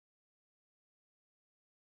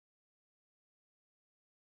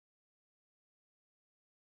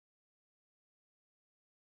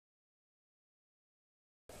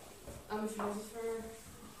I'm a philosopher,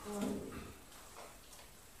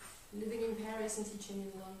 living in Paris and teaching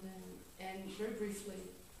in London. And very briefly,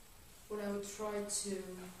 what I would try to...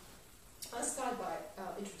 I'll start by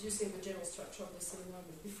introducing the general structure of the seminar,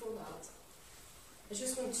 but before that, I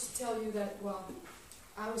just want to tell you that, well,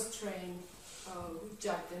 I was trained with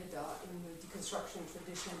Jacques Derrida in the deconstruction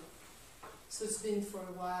tradition. So it's been for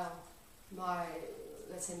a while my,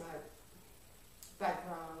 let's say, my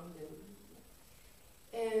background,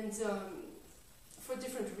 and for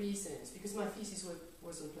different reasons, because my thesis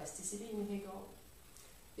was on plasticity in Hegel.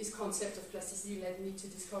 This concept of plasticity led me to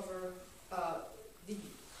discover the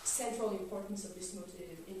central importance of this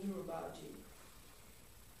motive in neurobiology.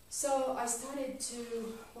 So I started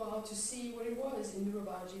to see what it was in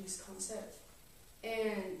neurobiology, this concept.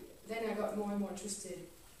 And then I got more and more interested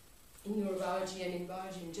in neurobiology and in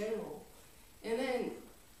biology in general. And then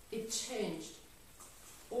it changed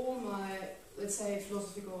all my, let's say,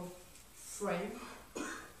 philosophical frame,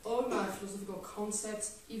 all my philosophical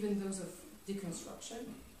concepts, even those of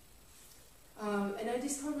deconstruction. And I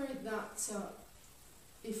discovered that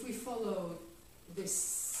if we follow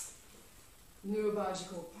this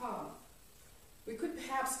neurobiological path, we could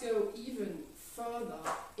perhaps go even further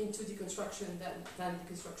into deconstruction than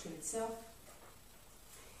deconstruction itself.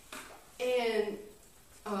 And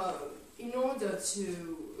in order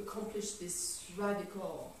to accomplish this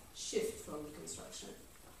radical shift from deconstruction,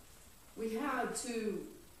 we had to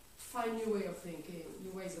find new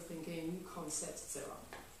ways of thinking, new concepts, etc.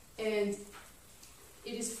 And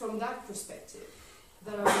it is from that perspective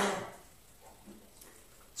that I will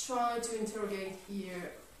try to interrogate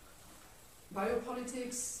here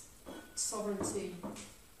biopolitics, sovereignty,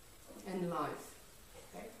 and life.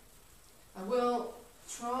 Okay? I will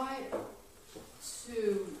try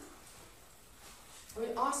to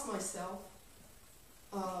ask myself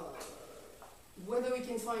whether we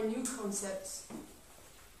can find new concepts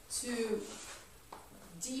to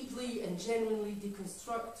deeply and genuinely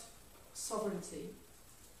deconstruct sovereignty,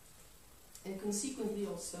 and consequently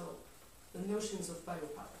also the notions of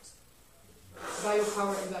biopower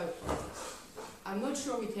and biopolitics. I'm not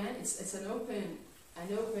sure we can. It's an open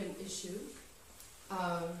issue.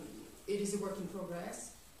 It is a work in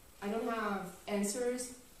progress. I don't have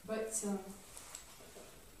answers, but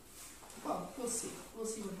well, we'll see. We'll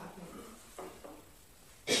see what happens.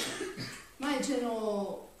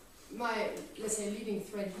 My let's say leading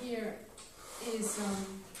thread here is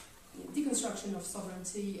deconstruction of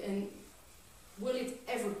sovereignty, and will it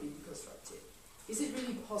ever be deconstructed? Is it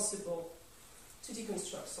really possible to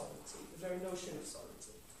deconstruct sovereignty, the very notion of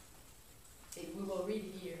sovereignty? We will read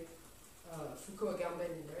here Foucault, Agamben,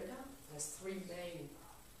 and Derrida as three main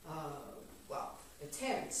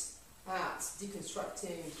attempts at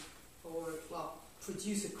deconstructing or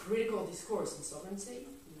produce a critical discourse on sovereignty.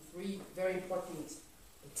 Three very important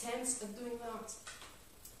attempts at doing that.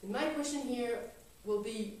 And my question here will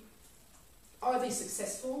be, are they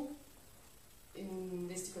successful in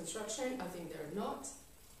this deconstruction? I think they're not.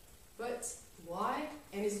 But why?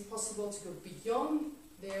 And is it possible to go beyond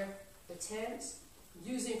their attempts,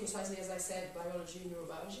 using precisely, as I said, biology,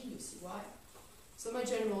 neurobiology? You'll see why. So my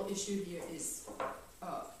general issue here is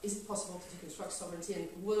it possible to deconstruct sovereignty, and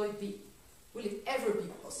will it ever be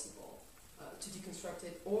possible to deconstruct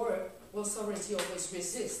it, or will sovereignty always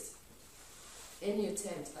resist any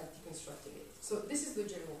attempt at deconstructing it? So this is the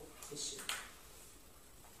general issue.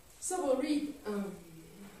 So we'll read,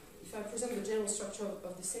 if I present the general structure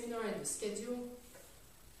of the seminar and the schedule,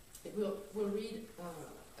 we'll read,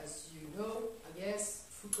 as you know, I guess,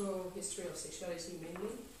 Foucault, History of Sexuality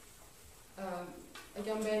mainly,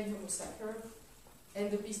 Agamben, Homo Sacer,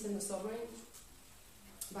 and The Beast and the Sovereign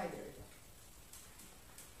by Derrida.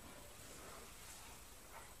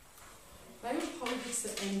 Biopolitics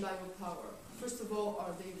and biopower. First of all,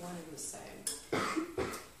 are they one and the same?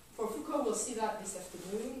 For Foucault, we'll see that this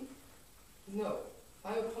afternoon. No.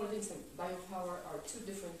 Biopolitics and biopower are two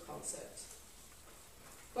different concepts.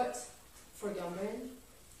 But for Agamben,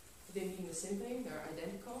 they mean the same thing, they're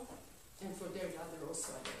identical. And for Derrida, they're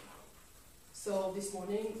also identical. So this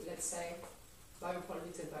morning, let's say,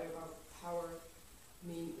 biopolitics and biopower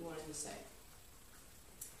mean one and the same.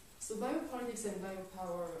 So biopolitics and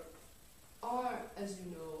biopower are, as you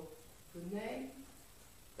know, the name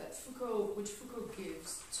which Foucault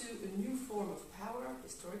gives to a new form of power,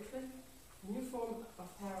 historically, a new form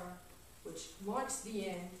of power which marks the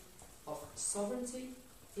end of sovereignty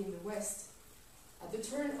in the West at the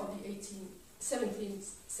turn of the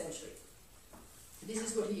 17th century. This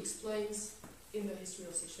is what he explains in the History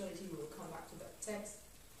of Sexuality. We will come back to that text.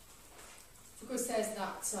 Foucault says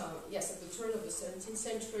that, yes, at the turn of the 17th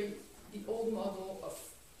century, the old model of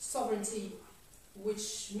sovereignty,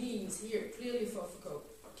 which means here clearly for Foucault,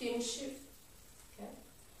 kingship. Okay?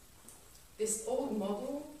 This old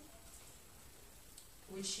model,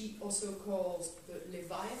 which he also calls the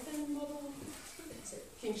Leviathan model. So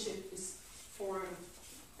kingship is formed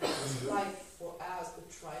like or as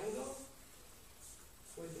a triangle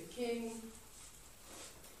with the king,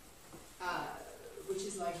 which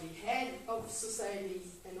is like the head of society,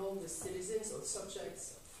 and all the citizens or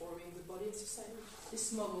subjects forming the body of society.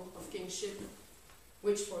 This model of kingship,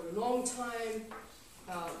 which for a long time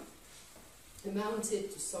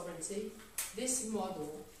amounted to sovereignty, this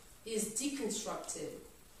model is deconstructed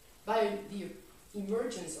by the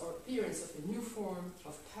emergence or appearance of a new form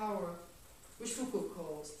of power, which Foucault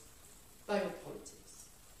calls biopolitics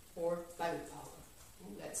or biopower.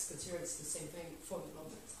 Let's consider it's the same thing for the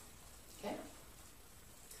moment. Okay?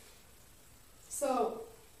 So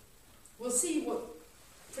we'll see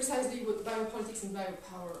precisely what biopolitics and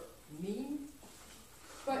biopower mean.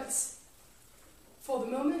 But for the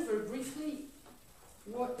moment, very briefly,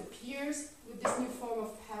 what appears with this new form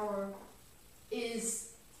of power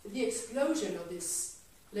is the explosion of this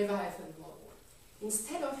Leviathan model.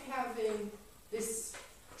 Instead of having this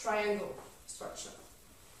triangle structure,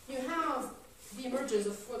 you have the emergence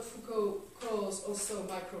of what Foucault calls also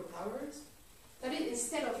micropowers. That is,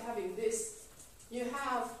 instead of having this, you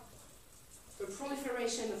have a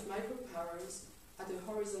proliferation of micropowers at the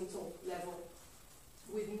horizontal level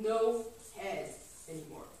with no head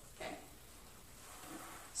anymore. Okay?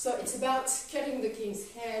 So it's about cutting the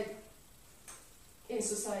king's head in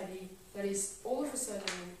society. That is, all of a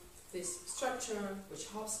sudden, this structure, which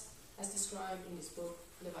Hobbes has described in his book,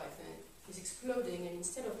 Leviathan, is exploding, and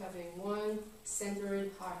instead of having one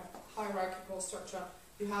centered hierarchical structure,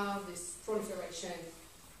 you have this proliferation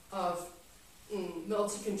of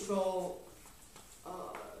multi-control,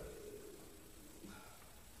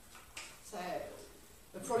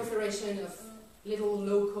 a proliferation of little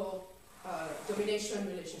local domination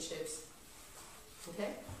relationships.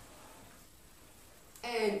 Okay?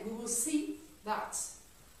 And we will see that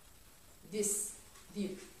the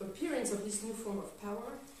appearance of this new form of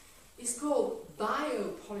power is called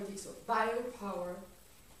biopolitics or biopower,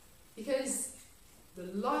 because the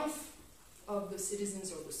life of the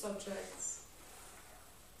citizens or the subjects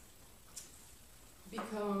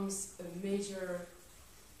becomes a major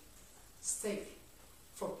stake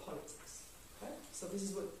for politics. Okay? So this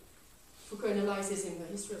is what Foucault analyzes in the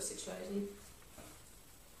history of sexuality.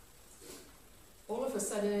 All of a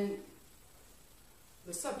sudden,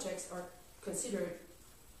 the subjects are considered,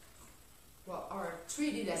 well, are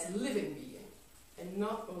treated as living beings and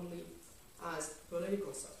not only as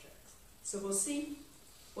political subjects. So we'll see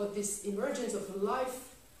what this emergence of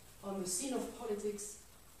life on the scene of politics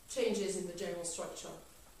changes in the general structure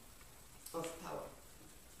of power.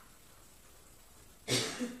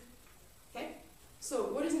 Okay? So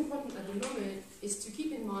what is important at the moment is to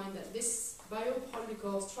keep in mind that this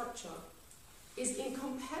biopolitical structure is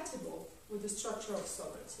incompatible with the structure of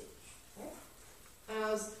sovereignty. Okay?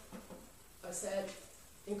 As I said,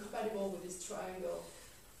 incompatible with this triangle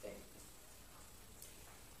thing.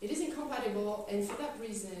 It is incompatible, and for that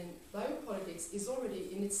reason, biopolitics is already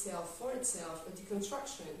in itself, for itself, a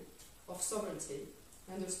deconstruction of sovereignty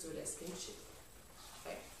understood as kingship.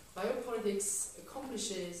 Okay. Biopolitics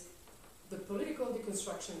accomplishes the political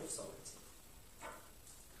deconstruction of sovereignty.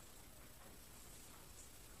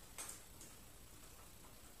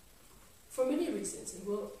 For many reasons, and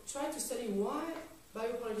we'll try to study why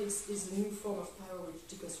biopolitics is a new form of power which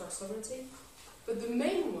deconstructs sovereignty. But the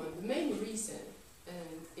main one, the main reason,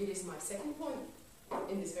 and it is my second point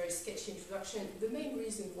in this very sketchy introduction, the main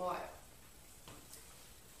reason why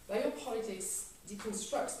biopolitics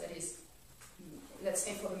deconstructs, that is, let's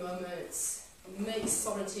say for the moment, makes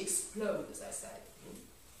sovereignty explode, as I said,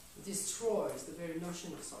 destroys the very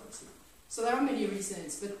notion of sovereignty. So there are many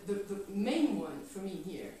reasons, but the main one for me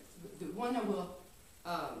here, the one I will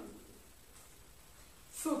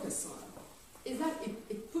focus on, is that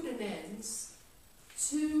it put an end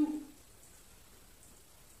to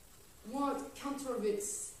what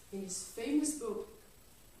Contre-allée in his famous book,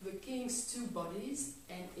 The King's Two Bodies,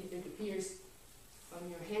 and it appears on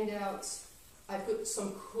your handout. I put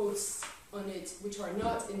some quotes on it which are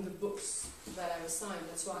not in the books that I assigned,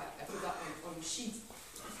 that's why I put that on the sheet.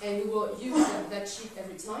 And we will use that sheet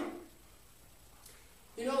every time.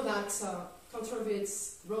 You know that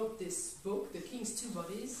Contre-allée wrote this book, The King's Two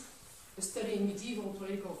Bodies, a study in medieval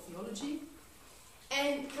political theology.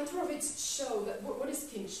 And Contre-allée showed that what is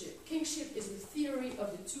kingship? Kingship is the theory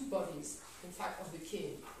of the two bodies, in fact, of the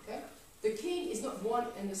king. Okay? The king is not one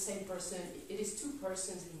and the same person, it is two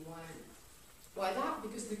persons in one. Why that?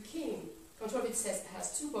 Because the king, Contre-allée says,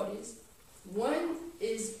 has two bodies. One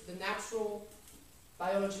is the natural,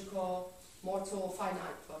 biological, mortal,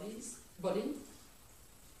 finite body,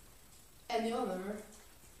 and the other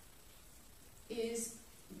is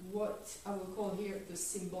what I will call here the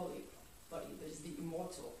symbolic body, that is the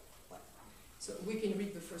immortal one. So we can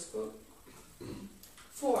read the first quote.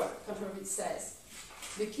 For, Contre-allée says,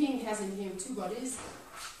 the king has in him two bodies,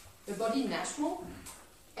 a body natural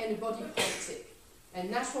and a body politic. And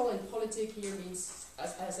natural and politic here means,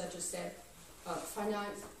 as I just said,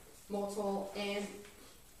 finite, mortal, and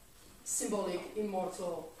symbolic,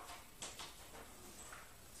 immortal.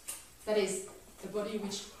 That is, the body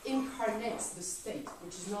which incarnates the state,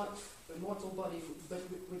 which is not the mortal body, but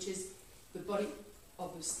which is the body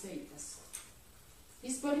of the state.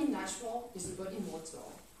 His body natural is the body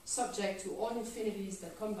mortal, subject to all infinities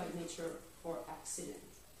that come by nature or accident.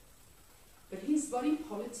 But his body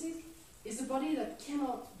politic is a body that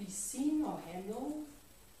cannot be seen or handled,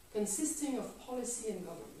 consisting of policy and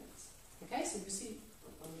government. Okay, so you see,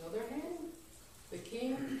 on the other hand, the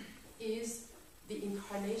king is the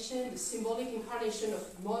incarnation, the symbolic incarnation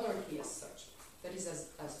of monarchy as such, that is as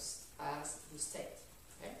the state.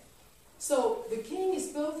 Okay? So the king is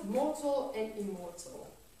both mortal and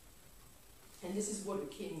immortal. And this is what a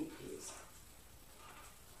king is.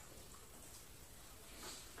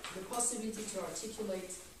 The possibility to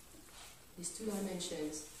articulate these two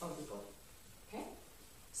dimensions of the body. Okay?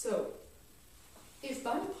 So, if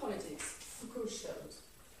biopolitics, Foucault shows,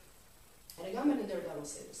 and Hegel and Derrida will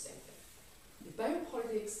say the same thing, if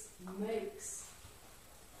biopolitics makes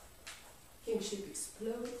kingship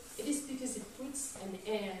explode, it is because it puts an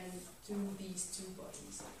end to these two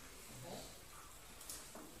bodies. Okay?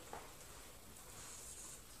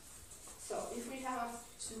 So, if we have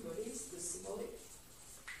two bodies, the symbolic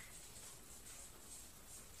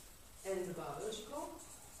and the biological,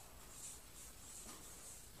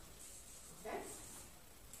 okay?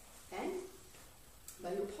 And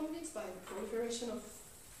biopolitics, by the proliferation of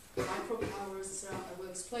micropowers, etc., I will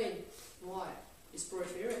explain why this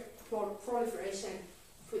proliferation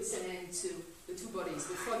puts an end to the two bodies.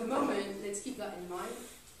 But for the moment, let's keep that in mind.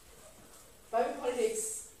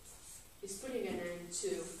 Biopolitics is putting an end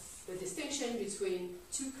to the distinction between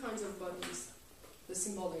two kinds of bodies, the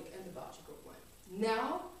symbolic and the biological one.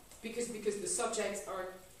 Now, because the subjects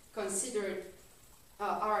are considered,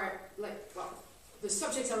 the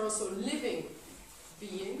subjects are also living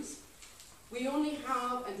beings, we only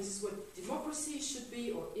have, and this is what democracy should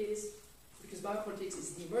be or is, because biopolitics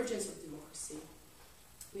is the emergence of democracy,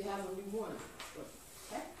 we have only one body,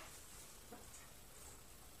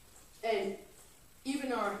 okay? And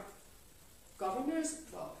even our governors,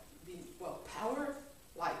 power,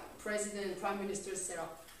 like president, prime minister, etc.,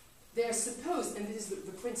 they are supposed, and this is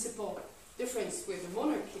the principal difference with the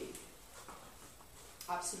monarchy,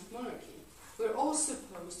 absolute monarchy, we're all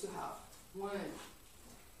supposed to have one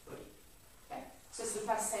body. Okay? So it's the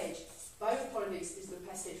passage. Biopolitics is the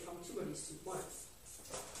passage from two bodies to one,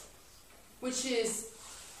 which is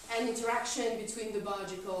an interaction between the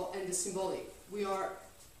biological and the symbolic. We are,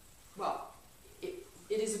 it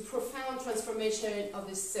is a profound transformation of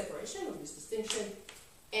this separation, of this distinction,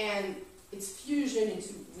 and its fusion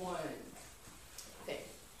into one thing.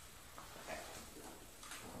 Okay.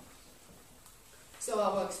 So I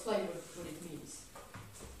will explain what it means.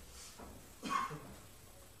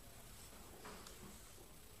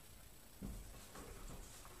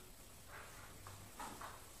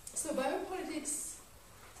 So biopolitics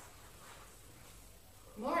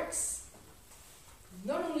marks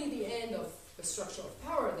not only the end of the structure of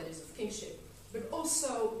power, that is of kingship, but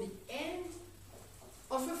also the end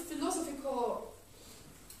of a philosophical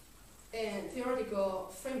and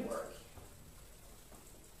theoretical framework.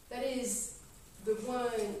 That is the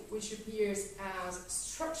one which appears as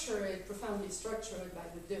structured, profoundly structured by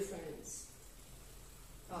the difference,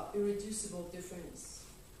 irreducible difference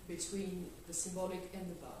between the symbolic and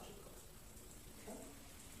the biological. Okay?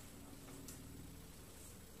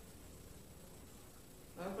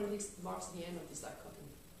 Biopolitics marks the end of this dichotomy.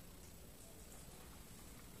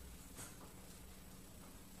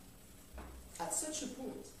 At such a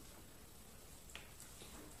point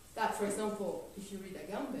that, for example, if you read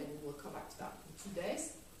Agamben, and we'll come back to that in 2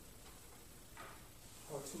 days,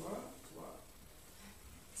 or tomorrow,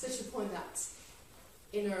 such a point that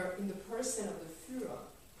in the person of the Führer,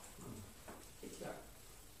 Hitler,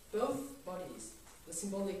 both bodies, the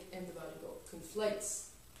symbolic and the biological, conflates,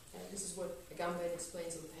 and this is what Agamben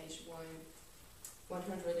explains on page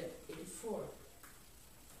 184.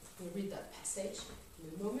 We'll read that passage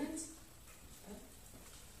in a moment.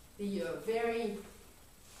 The very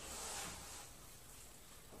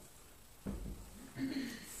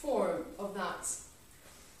form of that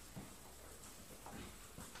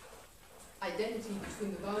identity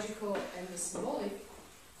between the logical and the symbolic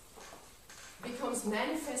becomes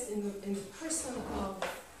manifest in the person of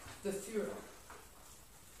the Führer.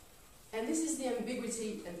 And this is the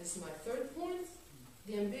ambiguity, and this is my third point,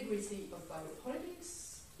 the ambiguity of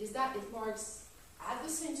biopolitics is that it marks at the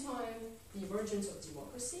same time the emergence of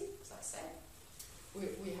democracy, as I said.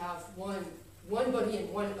 We have one body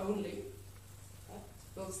and one only,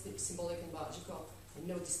 both symbolic and logical, and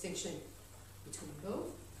no distinction between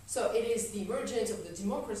both. So it is the emergence of the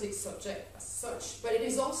democratic subject as such, but it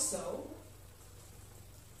is also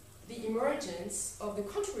the emergence of the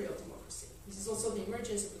contrary of democracy. This is also the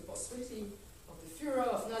emergence of the possibility of the Führer,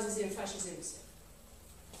 of Nazism, fascism, etc.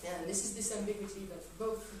 And this is this ambiguity that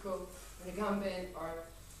both Foucault and Agamben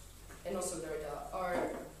and also Derrida are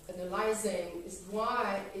analyzing, is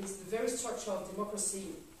why is the very structure of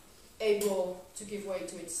democracy able to give way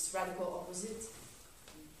to its radical opposite,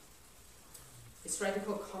 its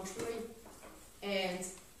radical contrary, and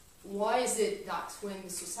why is it that when the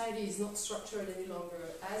society is not structured any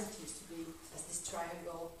longer as it used to be, as this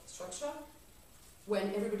triangle structure,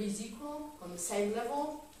 when everybody is equal on the same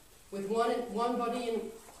level, with one body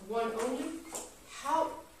and one only, how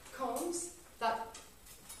comes that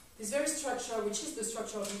this very structure, which is the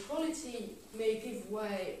structure of equality, may give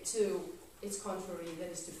way to its contrary,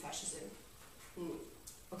 that is to fascism?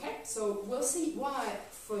 Okay, so we'll see why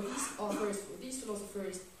for these authors, for these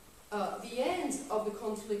philosophers, the end of the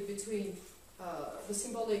conflict between the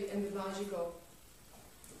symbolic and the logical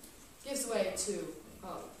gives way to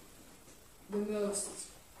the most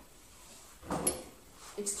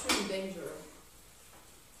extreme danger,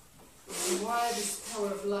 and why this power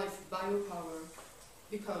of life, biopower,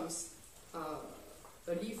 becomes a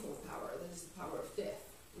lethal power, that is the power of death,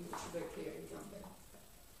 which is very clear in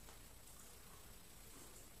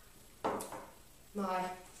Agamben. My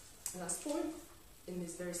last point in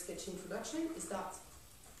this very sketchy introduction is that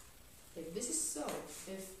if this is so,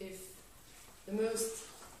 if the most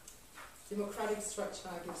democratic structure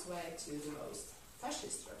gives way to the most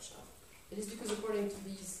fascist structure, it is because, according to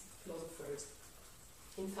these philosophers,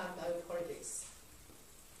 in fact, biopolitics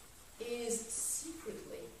is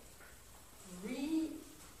secretly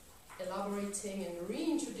re-elaborating and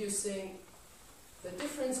reintroducing the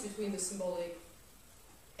difference between the symbolic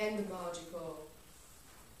and the logical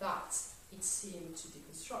that it seemed to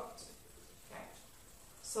deconstruct. Okay?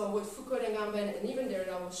 So what Foucault and Agamben and even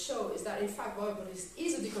Derrida will show is that in fact biopolitics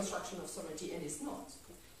is a deconstruction of sovereignty and is not.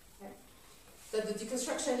 Okay? That the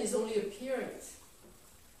deconstruction is only apparent.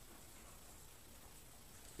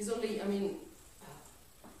 Is only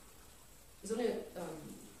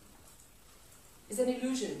is an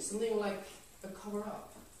illusion, something like a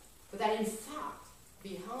cover-up. But that in fact,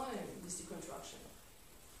 behind this deconstruction,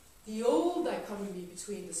 the old dichotomy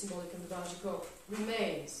between the symbolic and the logical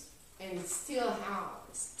remains, and it still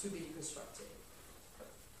has to be deconstructed.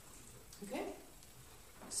 Okay?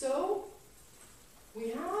 So, we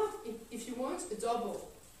have, if you want, a double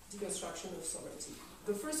deconstruction of sovereignty.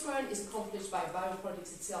 The first one is accomplished by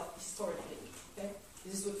biopolitics itself historically. Okay?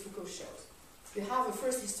 This is what Foucault shows. We have a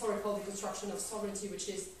first historical deconstruction of sovereignty, which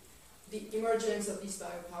is the emergence of these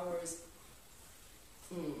biopowers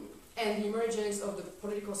and the emergence of the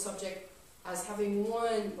political subject as having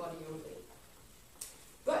one body only.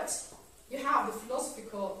 But you have the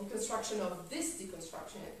philosophical deconstruction of this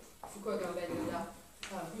deconstruction, Foucault, Agamben, and Derrida,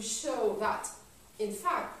 who show that, in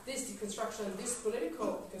fact, this deconstruction, this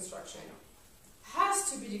political deconstruction, has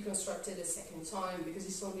to be deconstructed a second time because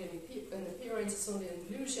it's only an appearance, it's only an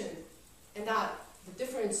illusion, and that the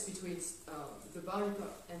difference between the logical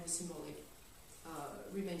and the symbolic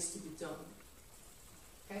remains to be done.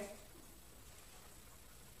 Okay?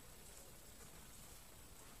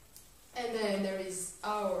 And then there is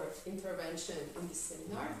our intervention in this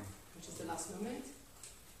seminar, which is the last moment,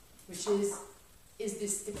 which is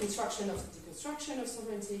this deconstruction of the deconstruction of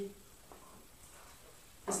sovereignty?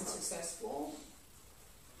 Is it successful?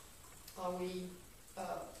 Are we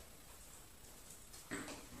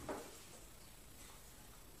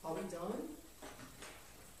done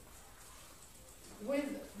with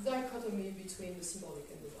dichotomy between the symbolic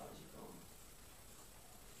and the logical?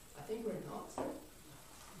 I think we're not.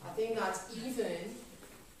 I think that even,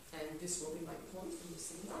 and this will be my point from the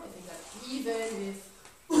seminar, I think that even if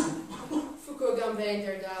Foucault, Agamben,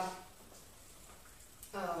 Derrida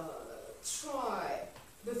try,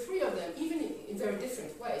 the three of them, even in very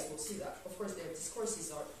different ways, we'll see that, of course their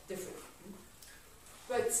discourses are different,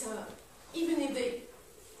 but even if they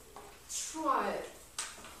try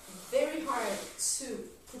very hard to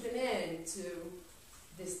put an end to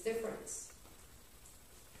this difference,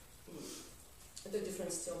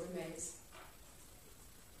 still remains.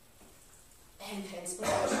 And hence, my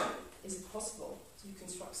question, is it possible to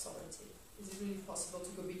deconstruct sovereignty? Is it really possible to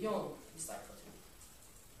go beyond this dichotomy?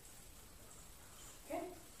 Okay?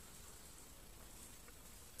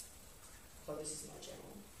 So this is my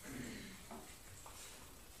general.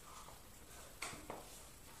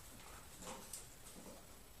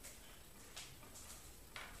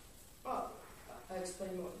 Well, I'll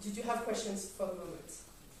explain more. Did you have questions for the moment?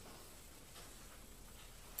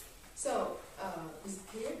 So, is it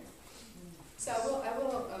clear? So I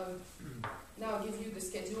will now give you the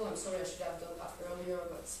schedule. I'm sorry I should have done that earlier,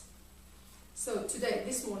 but so today,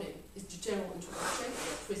 this morning, is the general introduction.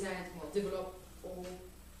 We'll present, we'll develop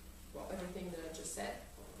everything that I just said,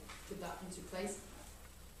 put that into place.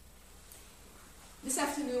 This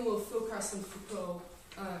afternoon we'll focus on Foucault,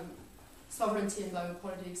 sovereignty and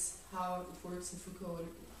biopolitics, how it works in Foucault.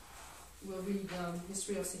 We'll read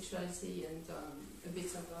history of sexuality and a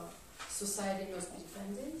bit of society must be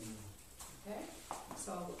defended. Okay,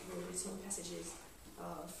 so we'll read some passages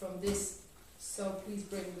from this. So please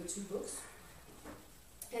bring the two books.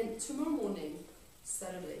 And tomorrow morning,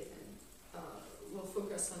 Saturday, we'll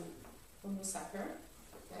focus on Homo sapien.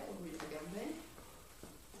 Okay, we'll read Agamben.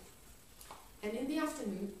 And in the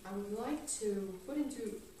afternoon, I would like to put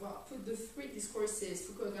the three discourses,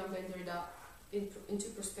 Foucault, Agamben, Derrida, into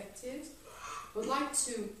perspective. I would like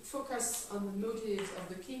to focus on the motives of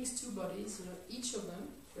the king's two bodies. Each of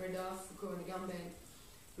them, Derrida, Foucault, and Agamben,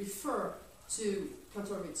 refer to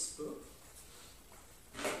Cantorowicz' book.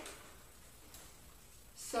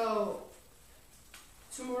 So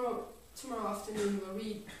tomorrow afternoon we'll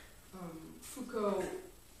read Foucault,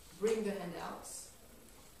 Bring the Handouts.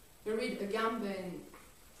 We'll read Agamben.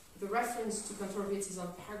 The reference to Cantorowicz is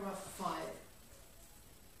on paragraph 5,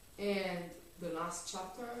 and the last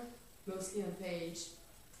chapter, mostly on page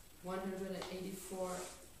 184,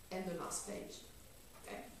 and the last page.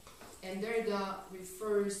 Okay? And Derrida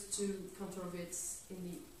refers to Cantorowicz in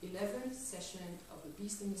the 11th session of The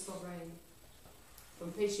Beast and the Sovereign,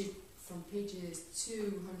 from pages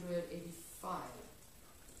 285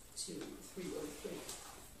 to 303.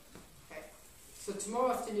 Okay. So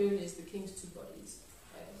tomorrow afternoon is the King's Two Bodies.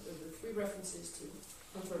 The three references to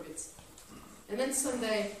Cantorowicz. And then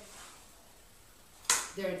Sunday,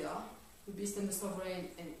 Derrida, The Beast and the Sovereign,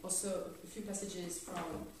 and also a few passages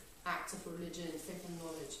from Acts of Religion, Faith and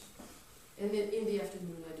Knowledge. And then in the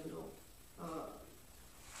afternoon, I don't know.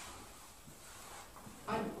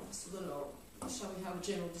 I still don't know. Shall we have a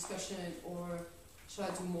general discussion, or shall I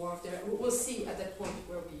do more of there? We'll see at that point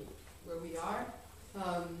where we are.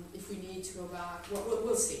 If we need to go back,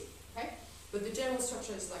 we'll see. Okay. But the general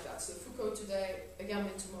structure is like that. So Foucault today,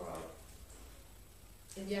 Agamben tomorrow.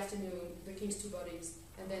 In the afternoon, the King's Two Bodies,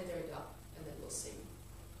 and then Derrida, and then we'll see.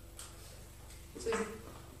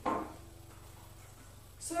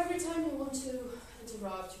 So every time you want to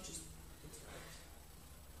interrupt, you just interrupt.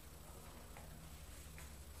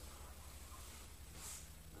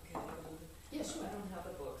 Okay. Yeah, sure. I don't have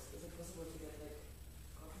the books. Is it possible to get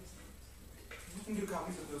copies? You can do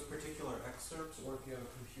copies of those particular excerpts, or if you have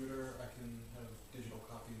a computer, I can have digital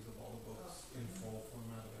copies of all the books in full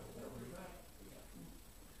format available for you.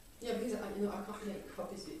 Yeah, because I can't get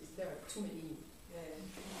copies. There are too many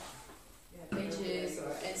pages,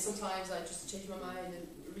 and sometimes I just change my mind and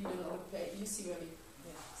read another page. You see what I mean?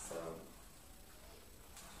 Yeah. So.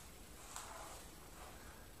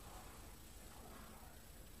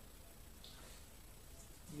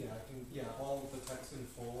 Yeah, I can. Yeah, all of the texts in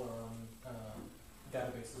full are on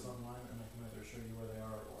databases online, and I can either show you where they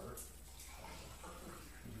are or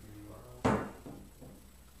give you URL.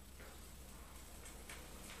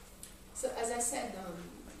 So as I said,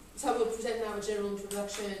 so I will present now a general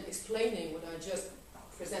introduction explaining what I just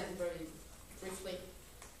presented very briefly.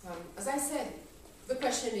 As I said, the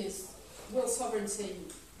question is, will sovereignty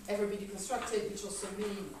ever be deconstructed, which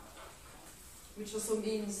also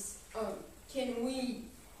means, can we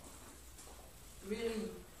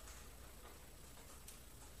really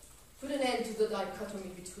put an end to the dichotomy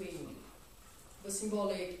between the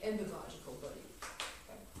symbolic and the biological body?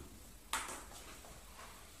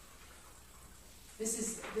 This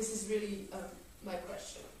is really my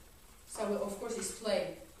question. So I will, of course,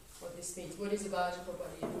 explain what this means. What is a biological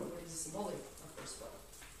body and what is a symbolic, of course, body?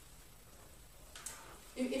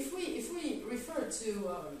 If we refer to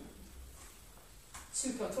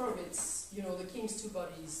Cantorowicz, the king's two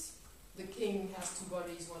bodies, the king has two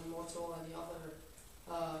bodies, one mortal and the other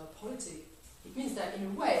politic. It means that in a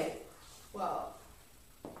way, well,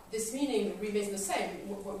 this meaning remains the same.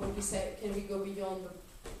 When we say, can we go beyond the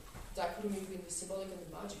dichotomy between the symbolic and the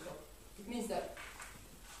biological? It means that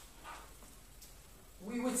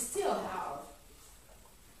we would still have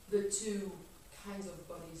the two kinds of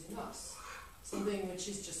bodies in us. Something which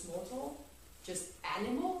is just mortal, just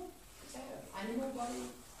animal, animal body,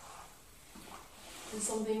 and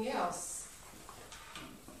something else,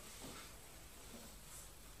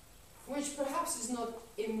 which perhaps is not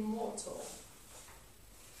immortal,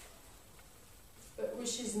 but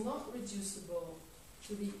which is not reducible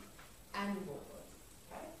to the animal body.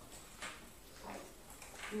 Okay? Okay.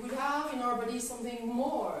 We would have in our body something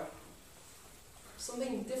more,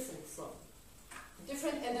 something different from,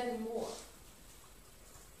 different and then more,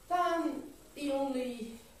 than the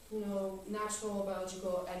only, natural,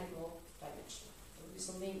 biological, animal dimension. It would be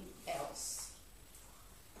something else.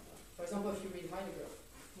 For example, if you read Heidegger,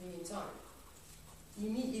 Meaning in Time,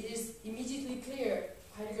 it is immediately clear.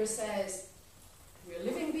 Heidegger says, we're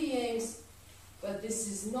living beings, but this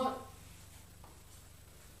is not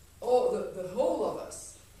all the whole of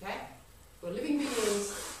us. Okay? We're living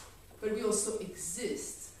beings, but we also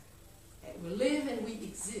exist. Okay? We live and we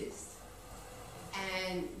exist.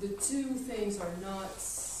 And the two things are not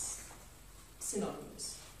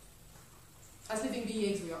synonymous. As living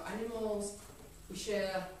beings, we are animals. We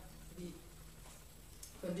share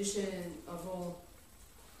the condition of all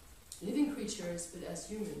living creatures, but as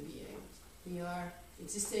human beings, we are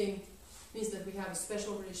existing, means that we have a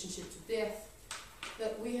special relationship to death,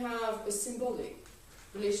 that we have a symbolic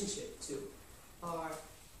relationship to our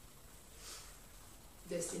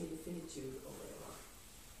destiny, finitude, or whatever.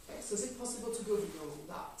 Okay, so is it possible to go beyond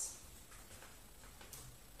that?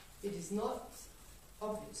 It is not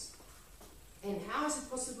obvious. And how is it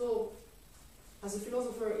possible? As a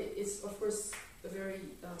philosopher, it's of course a very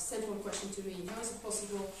central question to me. How is it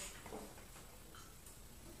possible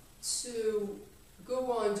to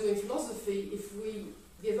go on doing philosophy if we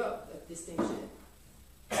give up that distinction?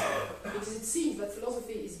 Because it seems that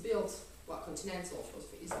philosophy is built, continental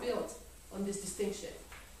philosophy is built on this distinction.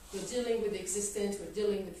 We're dealing with existence, we're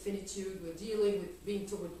dealing with finitude, we're dealing with being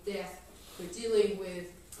toward death, we're dealing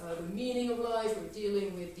with the meaning of life, we're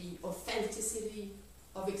dealing with the authenticity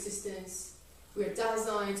of existence, we're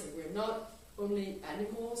Daseins, and we're not only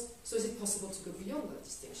animals. So is it possible to go beyond that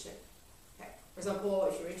distinction? Okay. For example,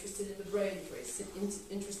 if you're interested in the brain, if you're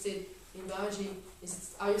interested in biology,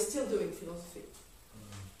 are you still doing philosophy?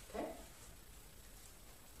 Okay?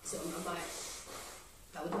 So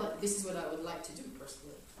this is what I would like to do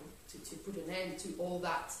personally, to put an end to all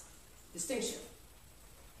that distinction.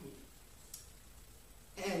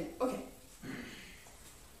 And, okay.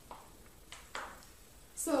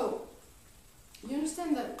 So, you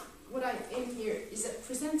understand that what I aim here is at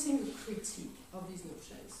presenting a critique of these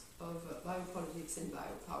notions of biopolitics and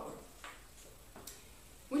biopower,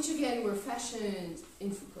 which again were fashioned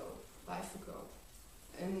in Foucault, by Foucault,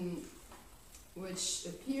 and which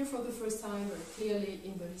appear for the first time very clearly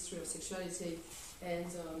in the history of sexuality and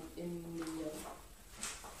in the,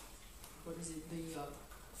 the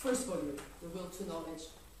first volume, The Will to Knowledge.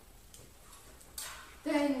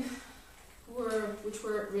 Then, which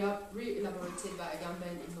were re-elaborated by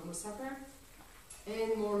Agamben in Homo Sapien,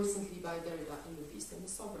 and more recently by Derrida in The Beast and the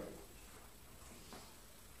Sovereign.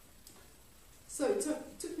 So it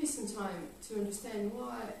took me some time to understand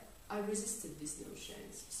why I resisted these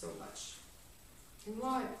notions so much, and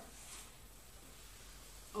why,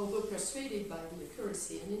 although persuaded by the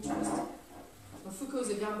accuracy and interest of Foucault's,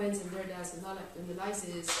 Agamben's, and Derrida's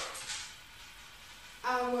analysis,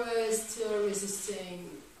 I was still resisting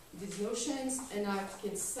these notions, and I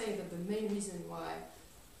can say that the main reason why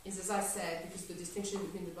is, as I said, because the distinction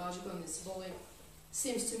between the biological and the symbolic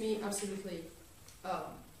seems to me absolutely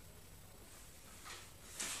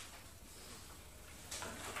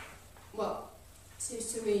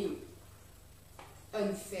seems to me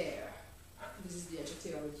unfair. This is the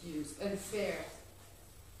adjective I would use. Unfair.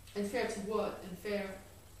 Unfair to what? Unfair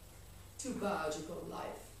to biological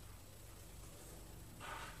life.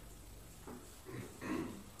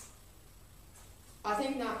 I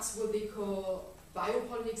think that's what they call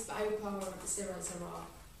biopolitics, biopower, etc., etc.,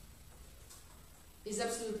 is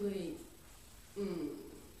absolutely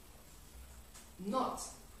not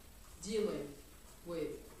dealing with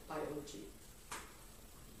biology.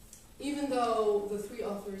 Even though the three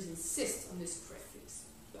authors insist on this prefix,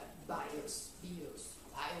 that bios,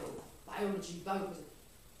 biology, biopolitics,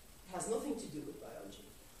 has nothing to do with biology.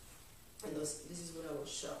 And this is what I will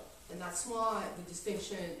show. And that's why the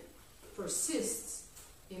distinction persists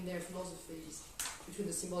in their philosophies between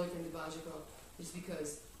the symbolic and the biological, is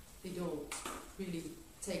because they don't really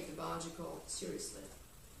take the biological seriously.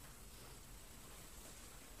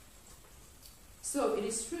 So it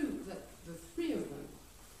is true that the three of them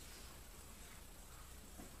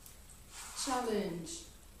challenge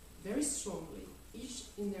very strongly, each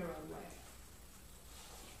in their own way,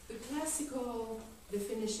 the classical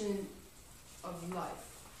definition of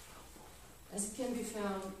life, as it can be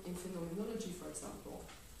found in phenomenology, for example.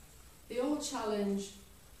 They all challenge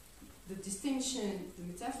the distinction, the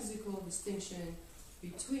metaphysical distinction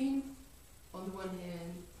between, on the one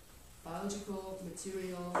hand, biological,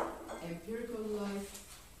 material, empirical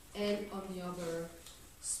life, and on the other,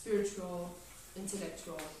 spiritual,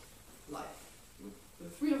 intellectual life. The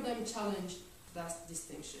three of them challenge that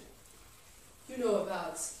distinction. You know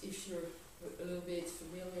about, if you're a little bit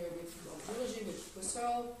familiar with ontology, with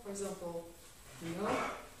Husserl, for example, you know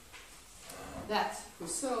that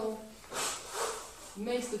Husserl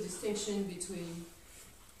makes the distinction between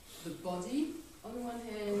the body on the one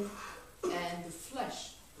hand and the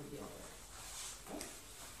flesh on the other. Okay?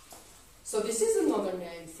 So this is another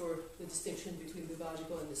name for the distinction between the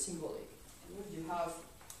biological and the symbolic. You have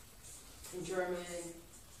in German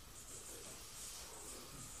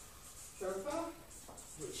Körper,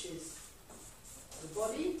 which is the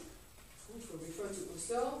body, which will refer to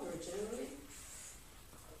Husserl very generally.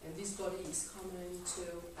 And this body is common to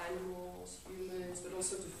animals, humans, but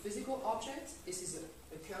also to physical objects. This is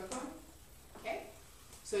a Körper. Okay?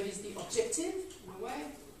 So it is the objective, in a way,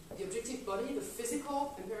 the objective body, the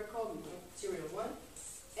physical, empirical, material one.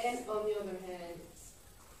 And on the other hand,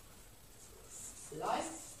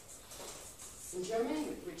 life, in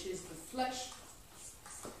German, which is the flesh.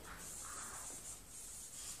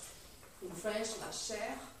 In French, la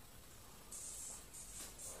chair,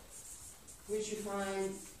 which you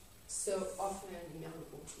find so often in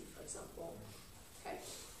Malabou, for example. Okay?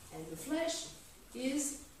 And the flesh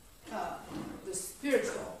is the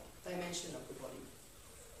spiritual dimension of the body.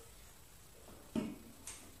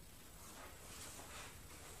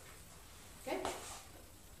 Okay?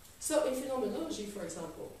 So in phenomenology, for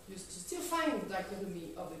example, you still find the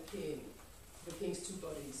dichotomy of the king's two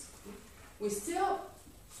bodies. We still,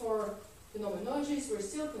 for phenomenologies, we're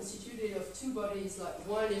still constituted of two bodies, like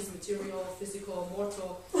one is material, physical,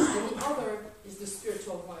 mortal, and the other is the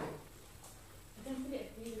spiritual one. I don't really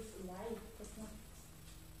agree with life. Does not.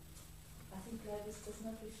 I think life does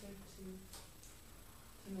not refer to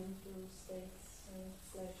mental states,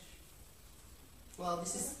 flesh. Well,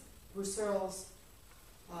 this is Husserl's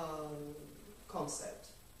concept.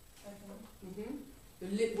 Okay.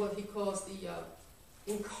 What he calls the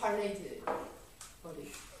incarnated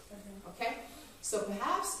body. Okay? So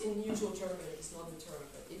perhaps in usual German it's not the term,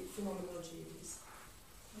 but in phenomenology it is.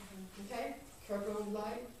 Okay? Körper und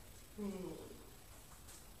Leib.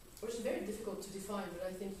 Which is very difficult to define, but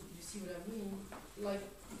I think you see what I mean. Like,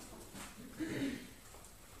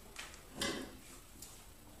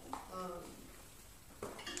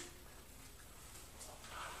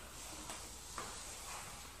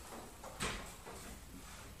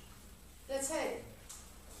 let's say,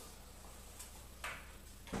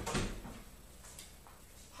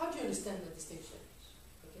 how do you understand the distinction?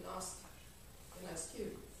 I can ask you.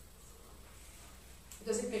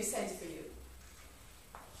 Does it make sense for you?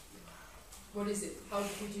 What is it? How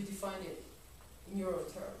would you define it in your own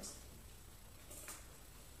terms?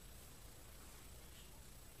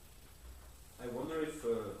 I wonder if,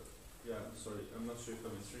 I'm not sure if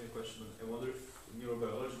I'm answering the question, but I wonder if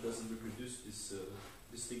neurobiology doesn't reproduce this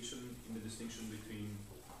distinction in the distinction between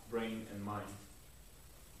brain and mind.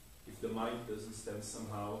 If the mind doesn't stand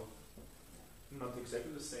somehow, not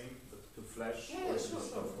exactly the same, but to flesh. Yeah, sure,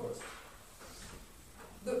 of course.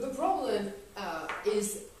 The problem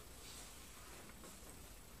is,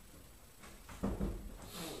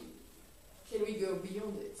 can we go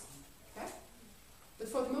beyond it? Okay? But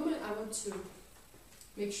for the moment, I want to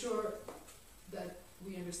make sure that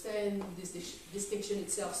we understand this distinction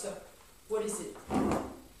itself. So, what is it?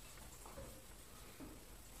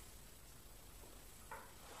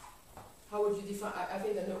 How would you define? I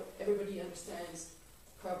think that everybody understands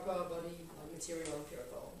Körper, body, material,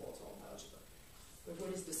 empirical, mortal, biological. But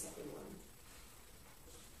what is the second one?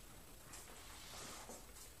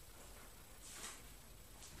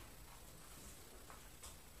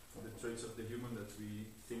 The traits of the human that we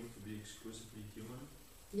think to be exclusively human.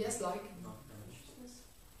 Yes, like? Consciousness?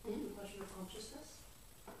 Hmm? The question of consciousness?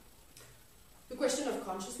 The question of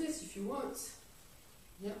consciousness, if you want.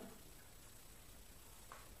 Yeah.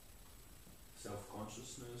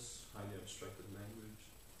 Self-consciousness, highly abstracted language.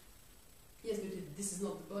 Yes, but this is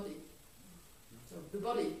not the body. So the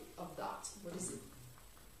body of that, what is it?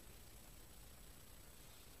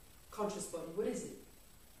 Conscious body, what is it?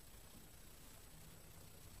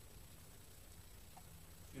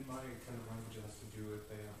 In my kind of language, it has to do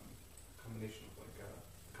with a combination of like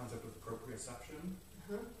a concept of proprioception,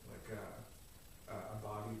 like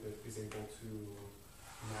is able to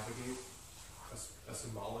navigate a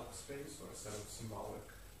symbolic space or a set of symbolic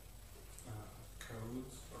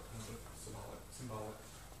codes or kind of symbolic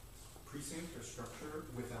precinct or structure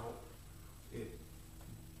without it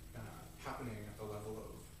happening at the level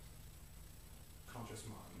of conscious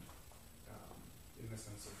mind, in the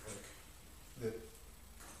sense of like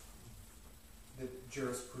that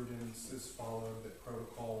jurisprudence is followed, that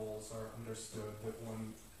protocols are understood, that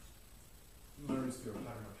one learns through a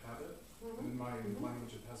pattern of habit. In my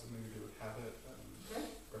language, it has something to do with habit and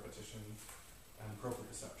repetition and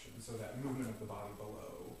proprioception. So that movement of the body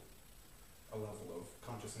below a level of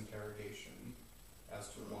conscious interrogation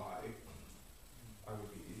as to why I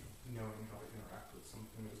would be knowing how to interact with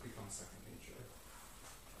something that has become second nature.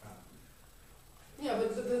 Yeah,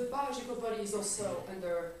 but the biological body is also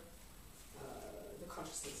under the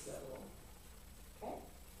consciousness level. Okay?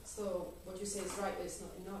 So what you say is right, but it's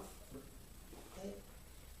not enough. Okay?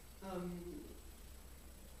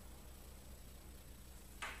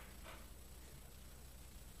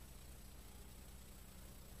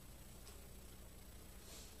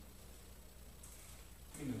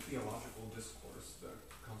 In the theological discourse, the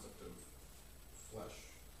concept of flesh,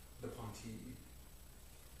 the Ponty.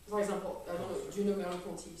 For example, I don't know, do you know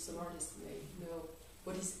Merleau-Ponty? Some artists may know.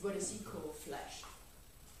 What does he call flesh?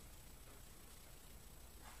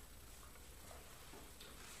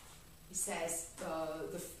 He says,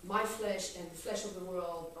 my flesh and the flesh of the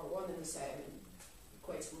world are one and the same, and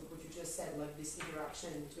equates with what you just said, like this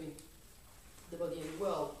interaction between the body and the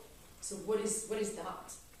world. So what is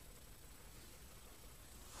that?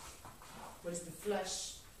 What is the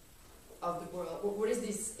flesh of the world? What is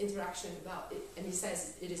this interaction about? And he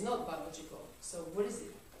says it is not biological. So what is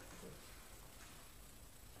it?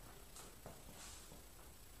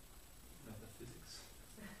 Metaphysics.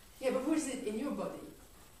 Yeah, but what is it in your body?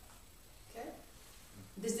 Okay?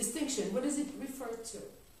 This distinction, what does it refer to?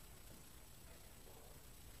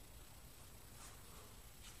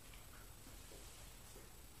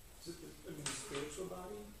 Is it the spiritual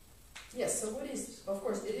body? Yes, so what is, of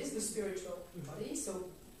course, it is the spiritual body, so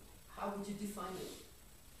how would you define it?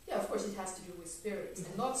 Yeah, of course, it has to do with spirit,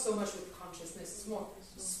 and not so much with consciousness, it's more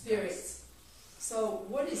spirit. So,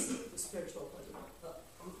 what is the spiritual body?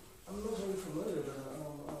 I'm not very familiar,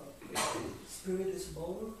 but spirit is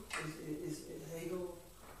bone. Is Hegel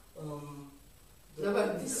No,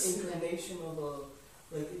 but this inclination of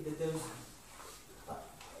like there's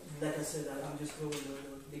like I said, I'm just going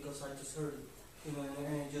because I just heard it, you know,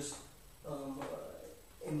 and it just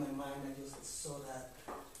in my mind I just saw that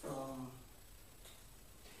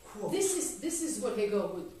quote. This is what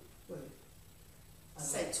Hegel would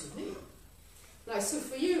say to me. Like, so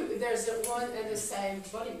for you, if there's one and the same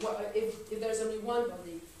body, if there's only one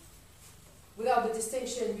body, without the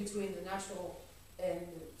distinction between the natural and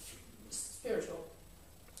the spiritual,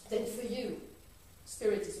 then for you,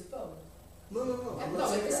 spirit is a bone. No. No,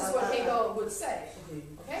 but this is what Hegel would say. Okay.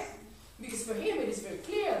 Okay? Because for him it is very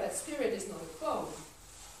clear that spirit is not a bone.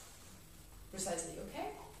 Precisely, okay?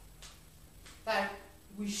 That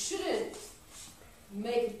we shouldn't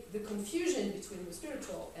make the confusion between the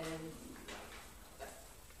spiritual and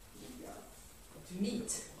the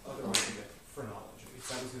meat. Otherwise you get phrenology.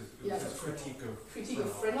 That was his critique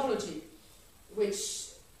of phrenology, which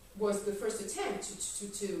was the first attempt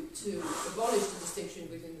to abolish the distinction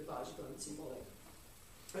between the biological and symbolic.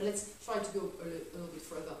 But let's try to go a little bit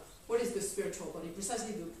further. What is the spiritual body?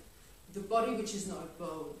 Precisely the body which is not a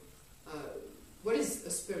bone. What is a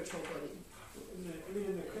spiritual body? I mean,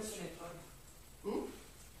 in the Christian part. Hmm?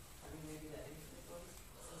 I mean, maybe that infinite body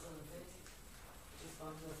says on the face, just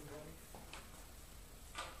bones as a body.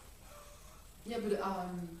 Yeah, but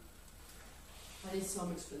I need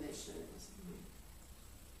some explanation.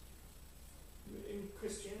 In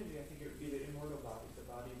Christianity, I think it would be the immortal body, the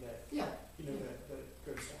body that that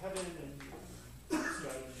goes to heaven and is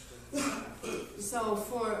judged. And so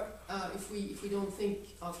for if we don't think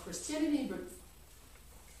of Christianity, but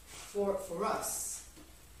for us,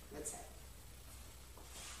 let's say.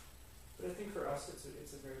 But I think for us,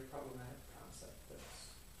 it's a very problematic concept. That's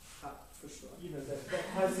For sure. you know that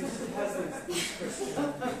has these Christian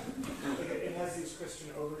it has these Christian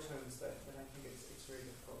overtones that I think it's very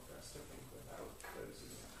difficult for us to think without those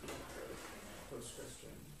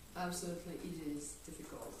post-Christian. Absolutely, it is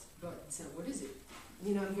difficult. But what is it?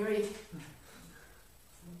 You know, I'm very.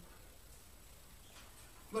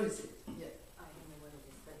 What is it? Yeah. I don't know what it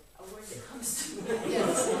is, but a word that comes to mind.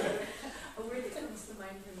 Yes. A word that comes to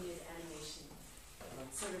mind for me is animation.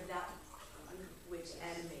 Sort of that which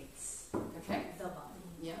animates Okay. the body.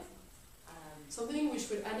 Yeah. Something which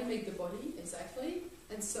would animate the body, exactly.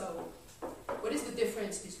 And so, what what is the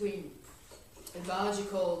difference between a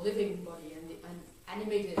biological living body and an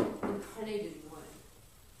animated, incarnated one?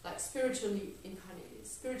 Like spiritually incarnated,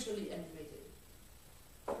 spiritually animated.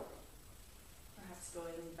 Perhaps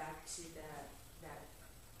going back to that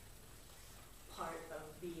part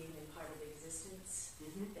of being and part of existence, the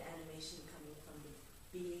animation coming from the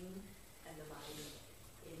being and the body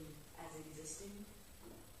as existing.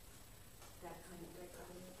 That kind of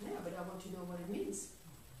dichotomy. Yeah, but I want to know what it means.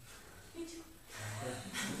 Me too.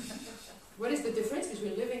 What is the difference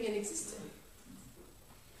between living and existing?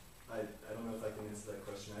 I don't know if I can answer that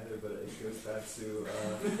question either, but it goes back to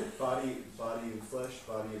body and flesh,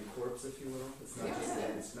 body and corpse, if you will. It's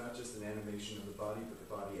not just an animation of the body, but the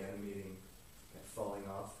body animating and falling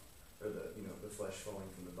off, or the flesh falling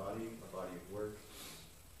from the body, a body of work.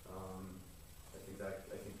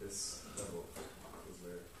 I think this level is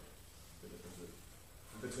where the difference is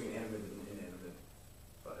between animate and inanimate,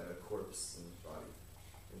 corpse and body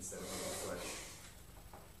instead of flesh.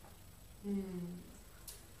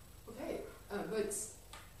 Okay, but,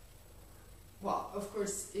 well, of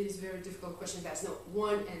course, it is a very difficult question. There's no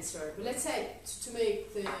one answer. But let's say, to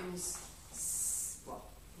make things,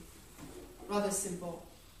 rather simple,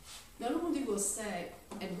 Malabou will say,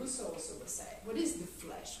 and Rousseau also will say, what is the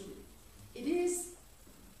flesh? It is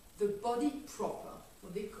the body proper,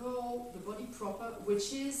 what they call the body proper,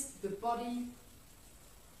 which is the body.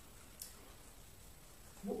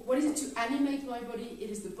 What is it to animate my body?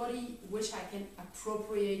 It is the body which I can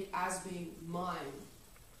appropriate as being mine.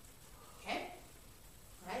 Okay?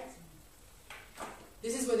 Right?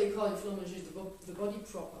 This is what they call in phenomenology the body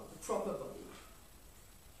proper, the proper body.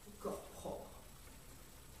 The corps propre.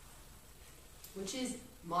 Which is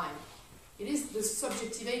mine. It is the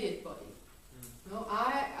subjectivated body. No,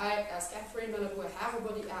 I, as Catherine Malabou, I have a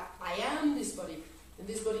body, I am this body, and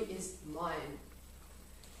this body is mine.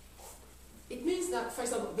 It means that, for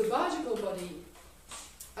example, the biological body,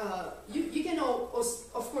 you can of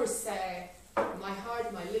course say my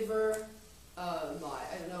heart, my liver, my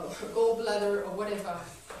gallbladder or whatever,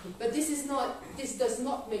 but this does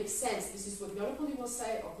not make sense. This is what Malabou will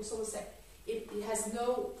say, or Rousseau will say. It has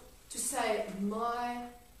no, to say my,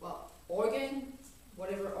 organ,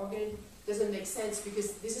 whatever organ, doesn't make sense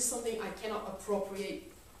because this is something I cannot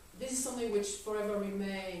appropriate. This is something which forever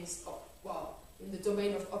remains, in the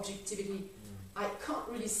domain of objectivity. I can't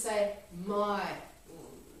really say my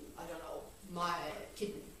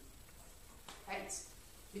kidney, right?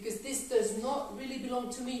 Because this does not really belong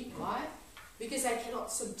to me. Why? Because I cannot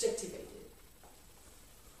subjectivate it.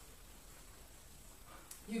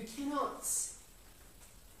 You cannot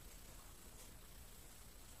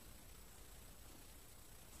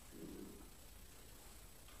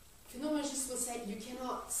phenomenologists will say you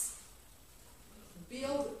cannot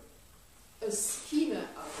build a schema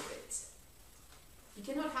out of it. You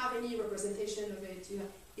cannot have any representation of it.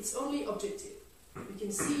 It's only objective. You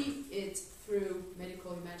can see it through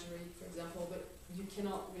medical imagery, for example, but you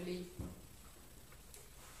cannot really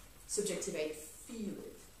subjectivate, feel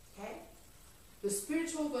it. Okay? The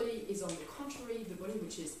spiritual body is, on the contrary, the body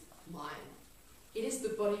which is mine. It is the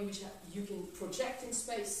body which you can project in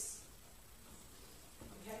space.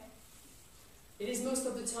 Okay? It is most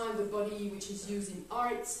of the time the body which is used in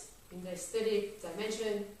art, in the aesthetic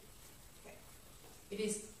dimension. Okay. It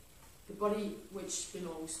is the body which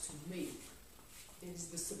belongs to me. It is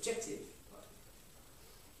the subjective body.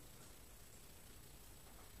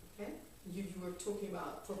 Okay? You were talking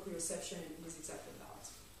about proprioception, and it is exactly that.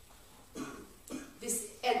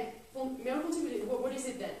 What is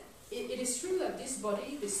it then? It is true that this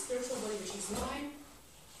body, this spiritual body which is mine,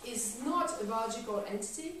 is not a biological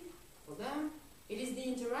entity for them. It is the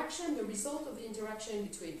interaction, the result of the interaction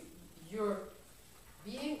between your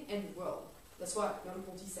being and the world. That's what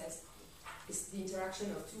Merleau-Ponty says. It's the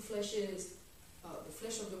interaction of two fleshes, the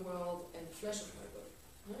flesh of the world and the flesh of my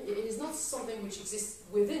body. It is not something which exists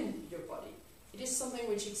within your body. It is something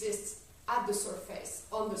which exists at the surface,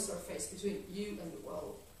 on the surface, between you and the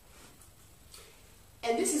world.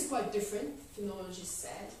 And this is quite different, phenomenologists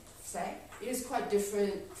say. It is quite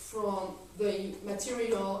different from the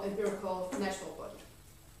material, empirical, natural body.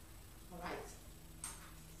 All right?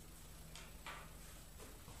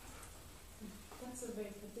 That's a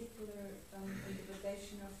very particular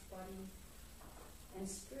interpretation of body and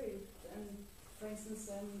spirit. For instance,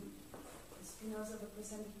 Spinoza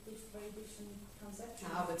represented very different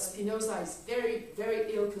conceptions. But Spinoza is very,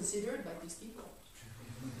 very ill-considered by these people.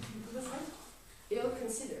 Was that?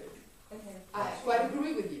 Ill-considered. Okay. I quite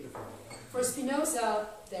agree with you. For Spinoza,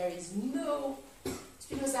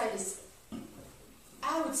 Spinoza is,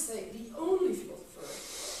 I would say, the only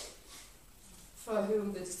philosopher for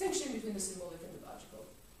whom the distinction between the symbolic and the logical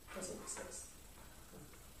doesn't exist.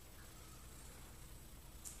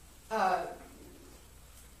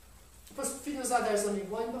 For Spinoza, there's only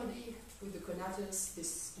one body with the conatus,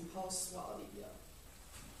 this impulse, well,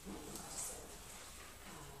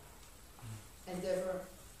 the endeavor,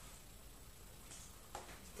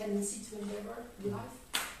 tendency to endeavor in life.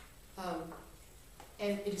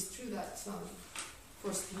 And it is true that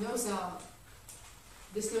for Spinoza,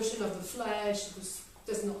 this notion of the flesh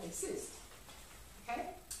does not exist. Okay?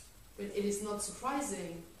 But it is not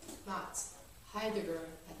surprising that Heidegger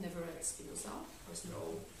had never read Spinoza.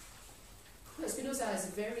 Spinoza has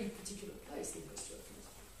a very particular place in the history of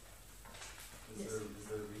philosophy. Is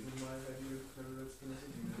there a reason why Heidegger never read Spinoza?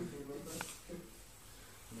 Do you know anything about that?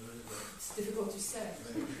 It's difficult to say. I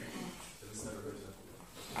just never heard that.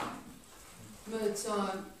 But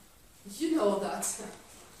you know that,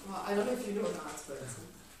 well, I don't know if you know that, but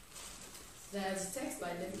there's a text by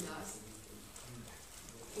Levinas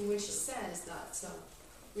in which he says that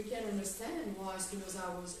we can understand why Spinoza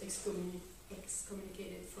was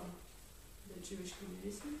excommunicated from the Jewish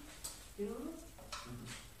community. You know that?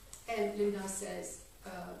 And Levinas says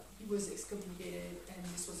he was excommunicated and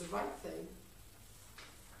this was the right thing.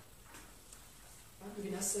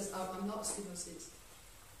 Levinas says, I'm not a Spinozist.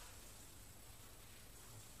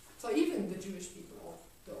 So even the Jewish people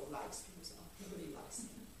don't like Spinoza. Nobody likes him.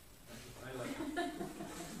 I like it.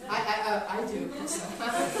 I do.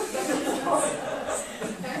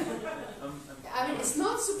 I mean, it's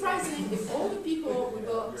not surprising if all the people who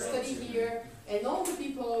go study here and all the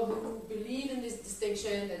people who believe in this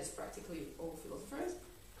distinction, that is practically all philosophers,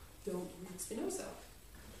 don't read Spinoza.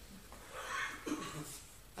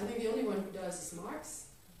 I think the only one who does is Marx.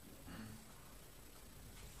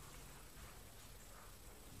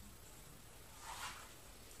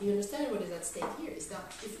 You understand what is at stake here is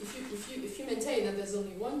that if you maintain that there's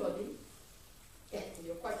only one body, and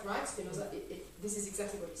you're quite right, Spinoza, this is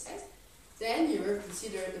exactly what he says, then you're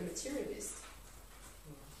considered a materialist.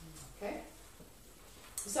 Okay?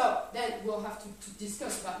 So then we'll have to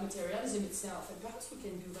discuss about materialism itself, and perhaps we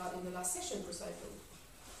can do that in the last session precisely,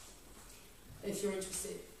 if you're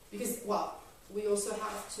interested. Because, well, we also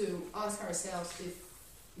have to ask ourselves if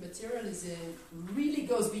materialism really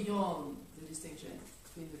goes beyond the distinction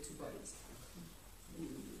between the two bodies.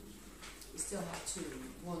 We still have to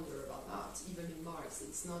wonder about that. Even in Marx,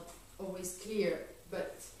 it's not always clear,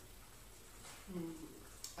 but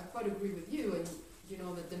I quite agree with you. And you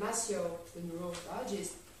know that Damasio, the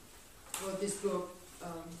neurobiologist, wrote this book.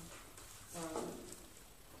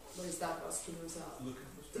 What is that about Spinoza?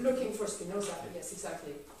 Looking for Spinoza. Yes,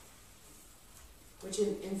 exactly. Which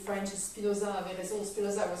in French is Spinoza avait raison.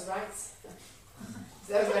 Spinoza was right.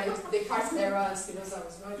 That was right. Descartes' era, and Spinoza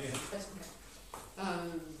was right. Yeah.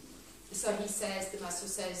 So he says, Damasio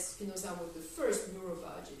says, Spinoza was the first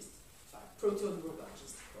neurobiologist,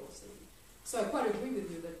 proto-neurobiologist, also. So I quite agree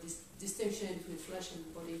with you that this distinction between flesh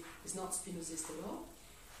and body is not Spinozist at all.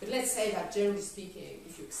 But let's say that generally speaking,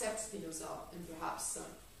 if you accept Spinoza and perhaps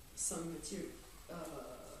some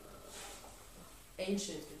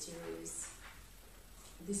ancient materialists,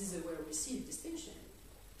 this is where we see the distinction,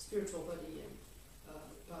 spiritual body and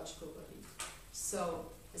biological body. So,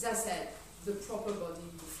 as I said, the proper body,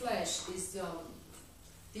 the flesh, is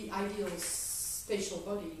the ideal spatial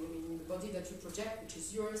body. I mean, the body that you project, which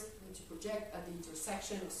is yours, that you project at the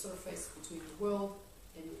intersection or surface between the world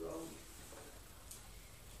and your own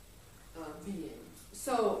being.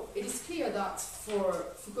 So, it is clear that for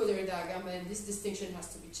Foucault, Derrida, Gamma, this distinction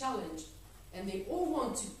has to be challenged, and they all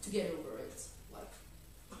want to get over it. Like,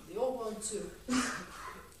 they all want to.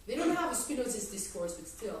 They don't have a Spinozist discourse, but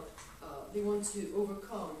still, they want to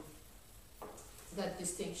overcome that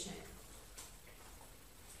distinction.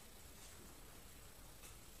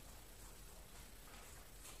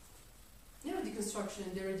 You know,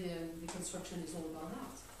 deconstruction, Derridian deconstruction is all about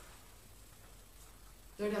that.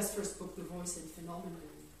 Derrida's first book, The Voice and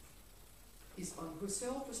Phenomenon, is on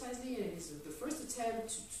Husserl precisely, and it is the first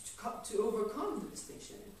attempt to overcome the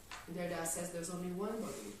distinction. And Derrida says there's only one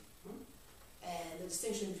body. And the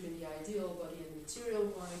distinction between the ideal body and the material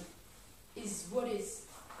one is what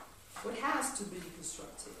has to be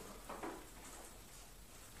deconstructed.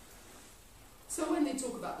 So when they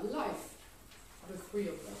talk about life, the three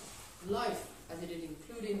of them, life, as it is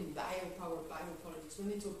included in Biopower, Biopolitics, when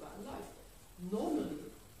they talk about life,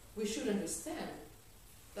 normally we should understand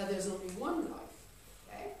that there's only one life,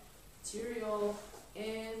 okay? Material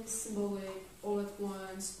and symbolic all at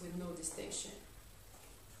once with no distinction.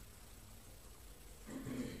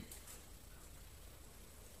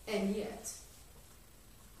 And yet,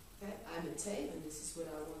 okay, I maintain, and this is what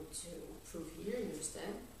I want to prove here in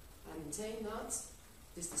understand, I maintain that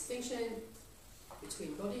this distinction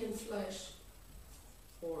between body and flesh,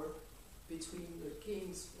 or between the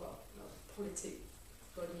king's, politic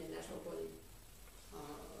body and natural body,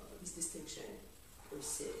 this distinction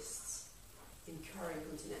persists in current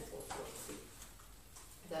continental philosophy.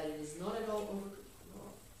 That it is not at all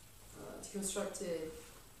deconstructed,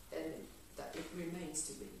 and that it remains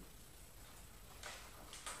to be.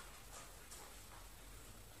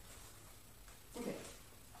 Okay,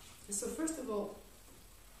 so first of all,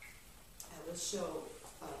 I will show,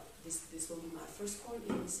 this will be my first point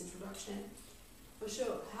in this introduction, I'll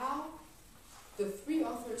show how the three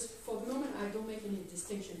authors, for the moment I don't make any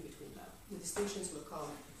distinction between them. The distinctions will come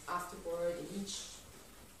afterward in each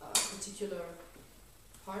particular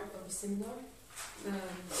part of the seminar.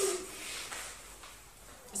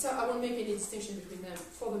 So I won't make any distinction between them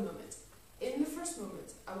for the moment. In the first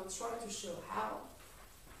moment, I will try to show how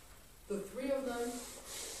the three of them,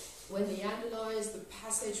 when they analyze the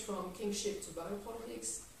passage from kingship to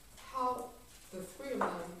biopolitics, how the three of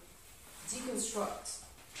them deconstruct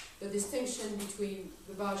the distinction between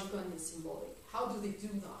the biological and the symbolic. How do they do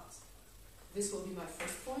that? This will be my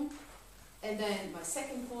first point. And then my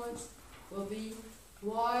second point will be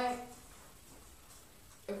why,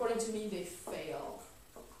 according to me, they fail.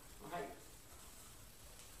 Right?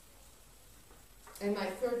 And my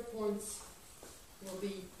third point will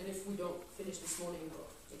be, and if we don't finish this morning, we'll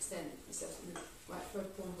extend this afternoon. My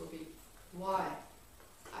third point will be why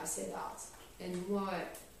I say that, and why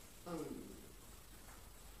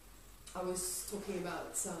I was talking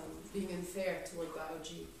about being unfair toward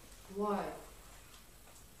biology. Why?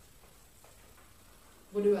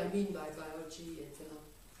 What do I mean by biology and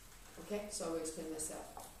philosophy? Okay, so I will explain myself.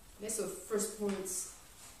 Okay, so first points,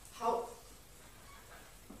 how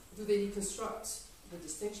do they deconstruct the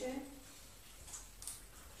distinction?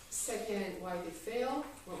 Second, why they fail.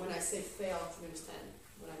 Well, when I say fail, you understand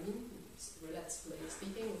what I mean, it's relatively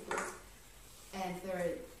speaking, of course. And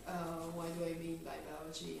third, why do I mean by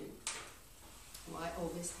biology, and why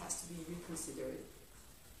all this has to be reconsidered.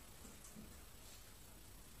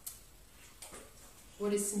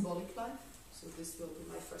 What is symbolic life? So this will be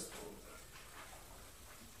my first point.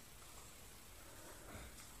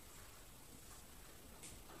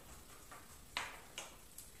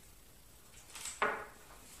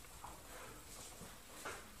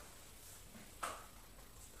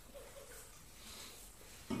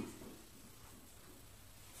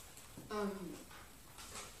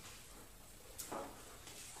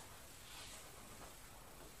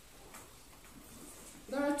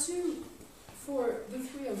 There are two, for the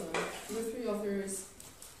three of them, the three authors,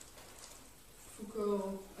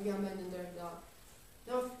 Foucault, Agamben, and Derrida,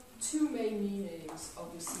 there are two main meanings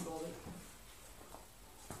of the symbolic.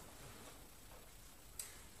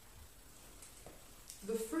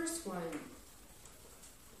 The first one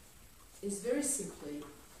is very simply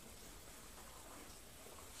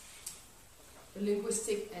a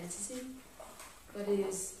linguistic entity, that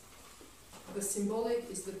is, the symbolic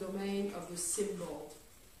is the domain of the symbol,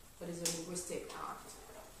 that is a linguistic act.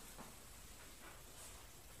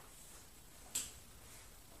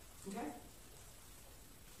 Okay?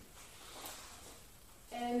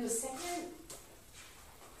 And the second,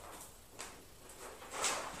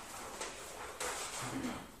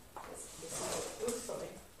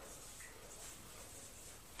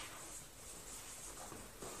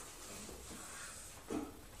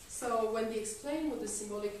 so when they explain what the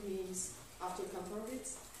symbolic means after counter-it,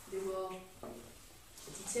 they will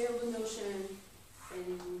detail the notion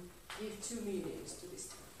and give two meanings to this.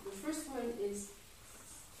 The first one is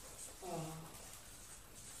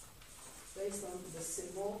based on the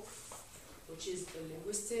symbol, which is a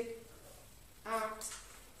linguistic act,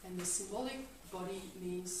 and the symbolic body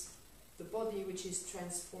means the body which is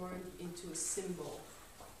transformed into a symbol.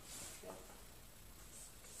 Okay.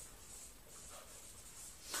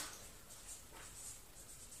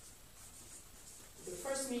 The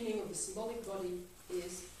first meaning of the symbolic body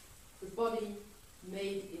is the body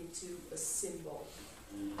made into a symbol.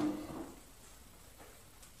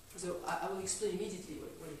 So I will explain immediately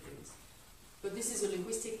what it means. But this is a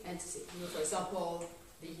linguistic entity. You know, for example,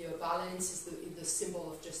 the balance is the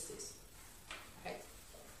symbol of justice. Okay?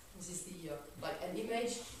 This is the like an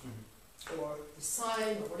image or the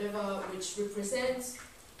sign or whatever which represents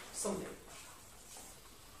something.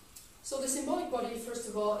 So the symbolic body, first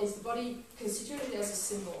of all, is the body constituted as a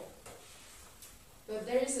symbol. But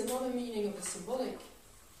there is another meaning of the symbolic,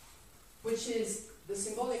 which is the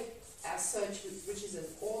symbolic as such, which is an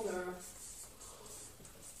order.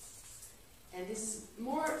 And this is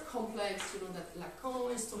more complex, you know, that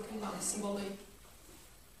Lacan is talking about the symbolic.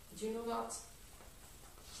 Do you know that?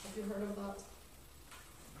 Have you heard of that?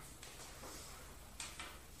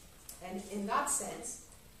 And in that sense,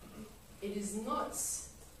 it is not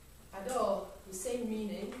at all the same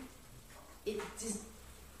meaning. It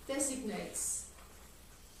designates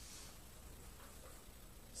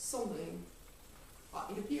something.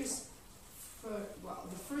 It appears,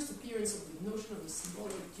 the first appearance of the notion of the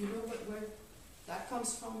symbolic, do you know where that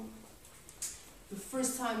comes from? The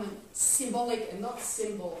first time when symbolic, and not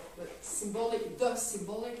symbol, but symbolic, the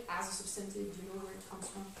symbolic as a substantive, do you know where it comes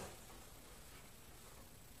from?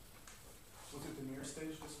 Was it the near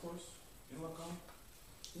stage discourse in Lacan?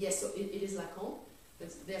 Yes, so it is Lacan,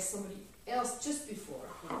 but there's somebody else just before.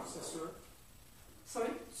 Saussure.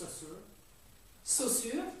 Sorry? Saussure.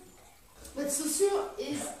 Saussure. But Saussure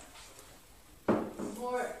is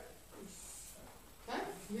more.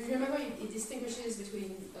 You remember it distinguishes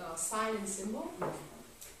between sign and symbol?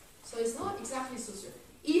 So it's not exactly Saussure.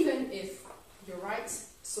 Even if you're right,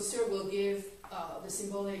 Saussure will give the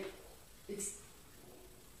symbolic. Is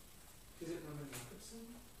it Roman Jakobson?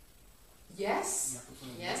 Yes.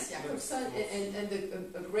 Yes, Jakobson,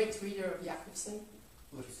 and a great reader of Jakobson,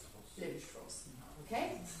 Lévi-Strauss.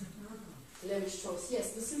 Okay? Lévi-Strauss,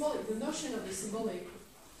 yes, the symbolic, the notion of the symbolic,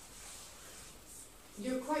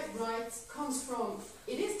 you're quite right, comes from,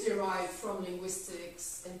 it is derived from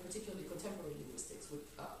linguistics, and particularly contemporary linguistics, with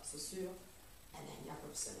Saussure, and then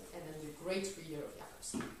Jakobson, and then the great reader of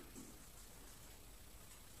Jakobson,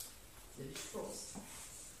 Lévi-Strauss.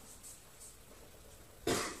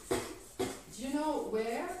 Do you know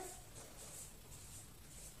where?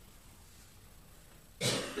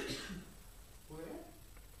 Where?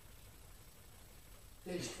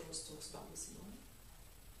 Lévi-Strauss talks about the symbolic.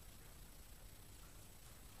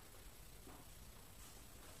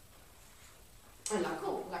 And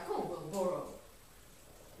Lacan will borrow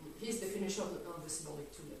his definition of the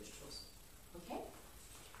symbolic to Lévi-Strauss. Okay?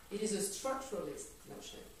 It is a structuralist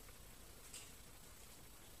notion.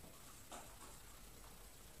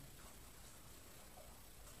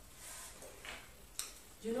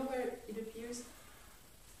 Do you know where it appears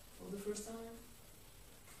for the first time?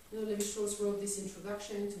 You know, Lévi-Strauss wrote this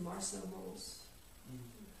introduction to Marcel Mauss'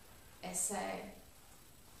 essay,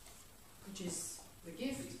 which is the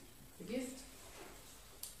gift.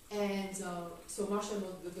 And so Marcel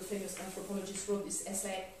Mauss, the famous anthropologist, wrote this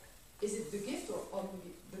essay. Is it the gift or on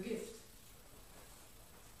the gift?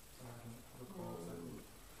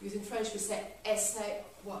 Because in French we say essay,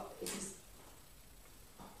 well, it is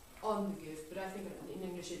on the gift, but I think in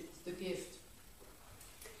English it's the gift.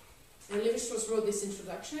 And Lévi-Strauss wrote this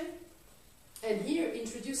introduction, and here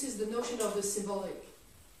introduces the notion of the symbolic.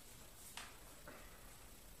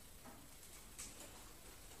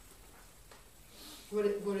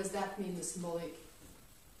 What does that mean, the symbolic?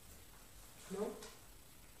 No?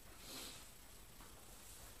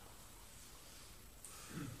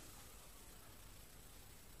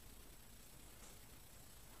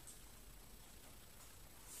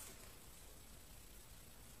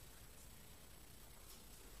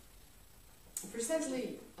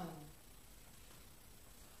 Precisely,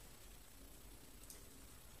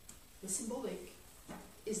 the symbolic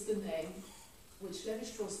is the name which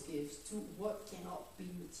Lévi-Strauss gives to what cannot be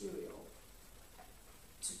material,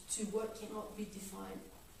 to what cannot be defined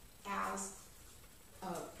as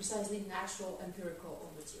precisely natural, empirical, or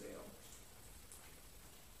material.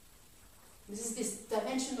 This is this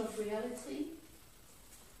dimension of reality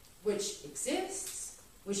which exists,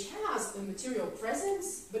 which has a material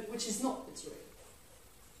presence, but which is not material.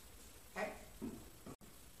 Okay?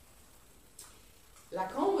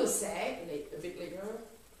 Lacan will say, a bit later,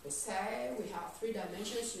 will say we have three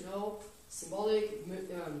dimensions, you know, symbolic,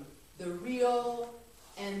 the real,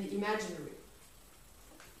 and the imaginary.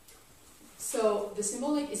 So the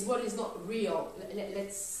symbolic is what is not real.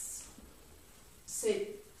 Let's say,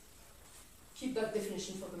 keep that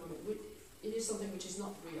definition for the moment. It is something which is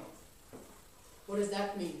not real. What does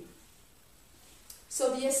that mean?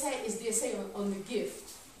 So the essay is the essay on the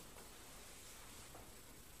gift.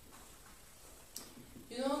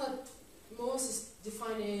 You know that Mauss is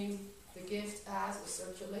defining the gift as a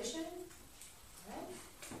circulation, right?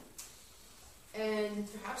 And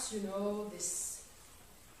perhaps you know this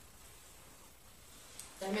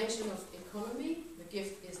dimension of economy. The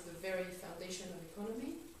gift is the very foundation of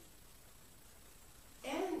economy.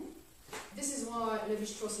 And this is why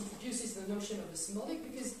Lévi-Strauss introduces the notion of the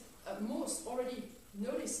symbolic, because Mauss already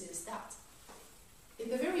notices that in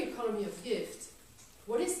the very economy of gift,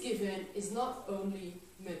 what is given is not only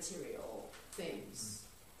material things.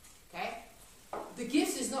 Okay? The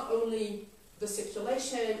gift is not only the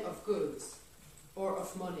circulation of goods or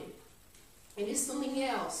of money. It is something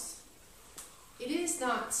else. it is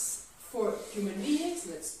not for human beings.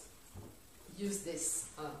 Let's use this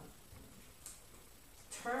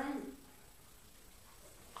term.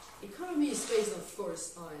 Economy is based, of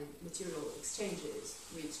course, on material exchanges.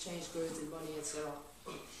 We exchange goods and money, etc.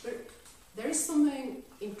 But there is something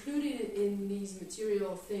included in these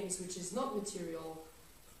material things which is not material,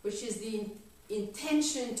 which is the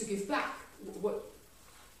intention to give back, what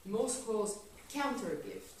most calls counter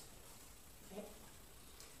gift. Okay?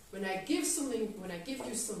 When I give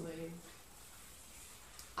you something,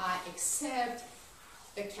 I accept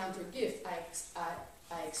a counter gift. I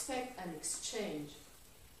expect an exchange.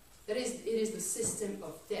 That is, it is the system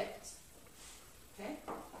of debt. Okay?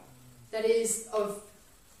 That is of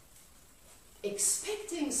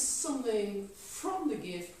expecting something from the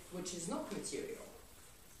gift which is not material,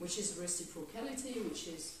 which is reciprocality, which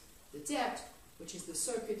is the debt, which is the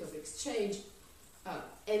circuit of exchange.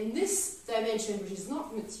 And this dimension, which is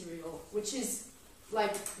not material, which is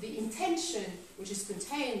like the intention which is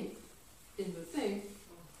contained in the thing,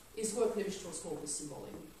 is what Lévi-Strauss called the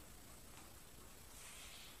symbolic.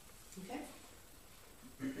 Okay?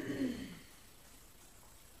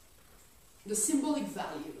 The symbolic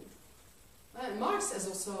value. Marx has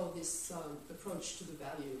also this approach to the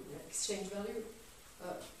value, exchange value.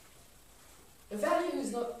 A value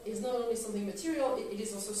is not only something material, it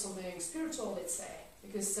is also something spiritual, let's say,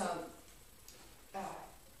 because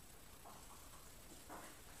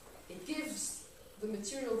it gives the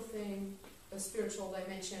material thing a spiritual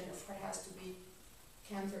dimension of what has to be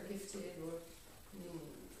counter-gifted, or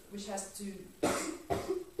which has to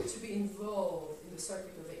be involved in the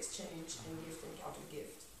circuit of exchange and gift and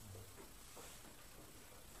counter-gift.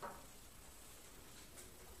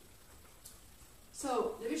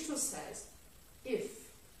 So Lévi-Strauss says,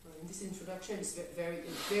 if, in this introduction, it's a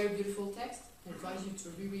very beautiful text. I advise you to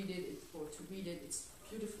reread it or to read it. It's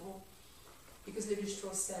beautiful because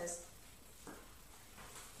Lévi-Strauss says,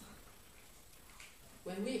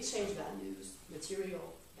 when we exchange values,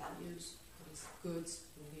 material values, that is goods,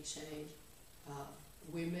 when we exchange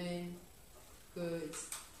women, goods,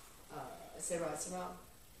 etc., etc.,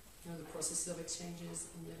 the processes of exchanges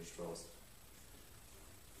in Lévi-Strauss,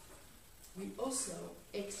 we also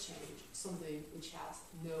exchange something which has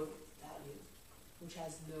no value, which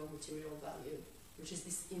has no material value, which is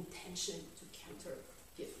this intention to counter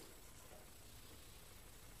gift.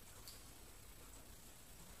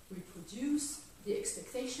 We produce the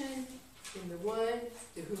expectation in the one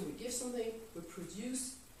to whom we give something. We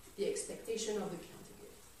produce the expectation of the counter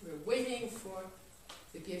gift. We're waiting for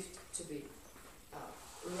the gift to be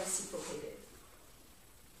reciprocated.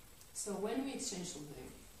 So when we exchange something,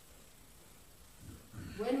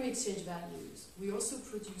 when we exchange values, we also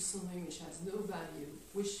produce something which has no value,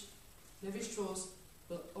 which Lévi-Strauss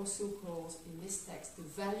will also call in this text the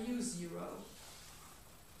value zero.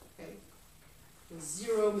 Okay? The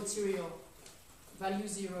zero material, value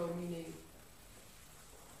zero meaning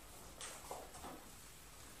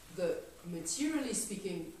the materially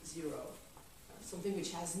speaking zero, something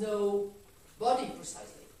which has no body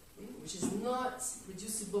precisely, which is not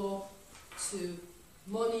reducible to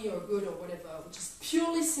money or good or whatever, which is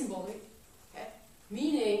purely symbolic, okay?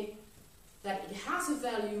 Meaning that it has a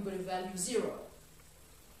value, but a value zero.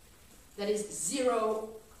 That is zero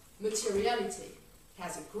materiality. It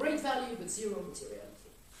has a great value, but zero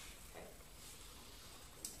materiality. Okay?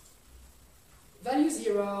 Value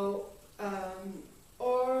zero,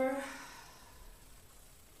 or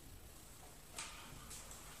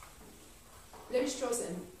Lévi-Strauss,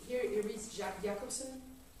 and here he reads Jacques Jacobson.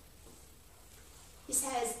 He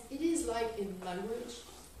says, it is like in language,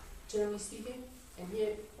 generally speaking, and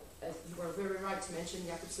here you are very right to mention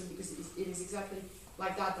Jacobson because it is exactly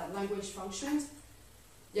like that language functions.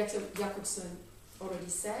 Jacobson already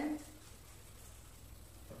said,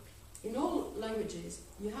 in all languages,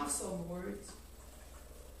 you have some words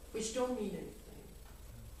which don't mean anything,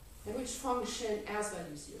 and which function as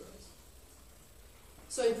value zeros.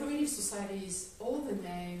 So in primitive societies, all the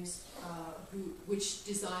names which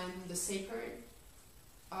design the sacred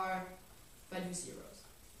are value zeros.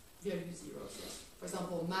 Value zeros, yes. For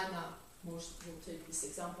example, mana, we'll take this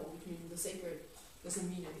example, which means the sacred doesn't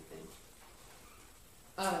mean anything.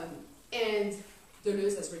 And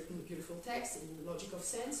Deleuze has written a beautiful text in The Logic of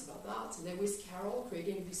Sense about that. And Lewis Carroll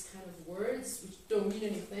creating these kind of words which don't mean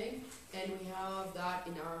anything. And we have that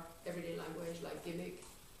in our everyday language, like gimmick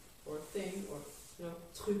or thing or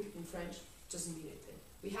truc in French, doesn't mean anything.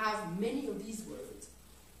 We have many of these words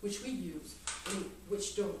which we use and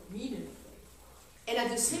which don't mean anything. And at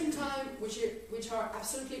the same time, which are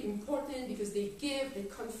absolutely important because they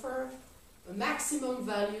confer a maximum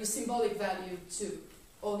value, symbolic value to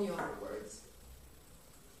all the other words.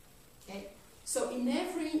 So in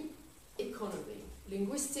every economy,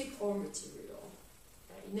 linguistic or material,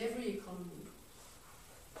 in every economy,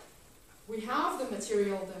 we have the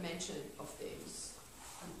material dimension of things.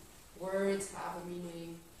 Words have a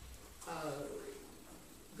meaning,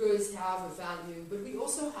 goods have a value, but we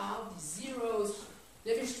also have the zeros.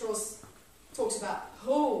 Levi-Strauss talks about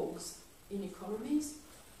wholes in economies,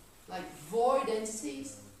 like void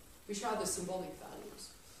entities, which are the symbolic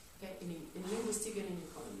values, okay, in linguistic and in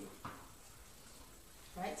economy.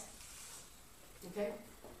 Right? Okay?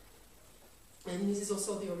 And this is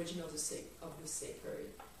also the origin of the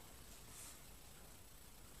sacred.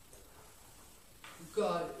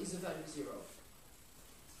 God is a value zero.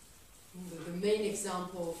 The main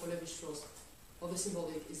example for Levi-Strauss of the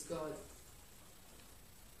symbolic is God.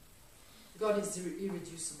 God is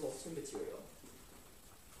irreducible to material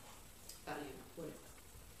value, whatever.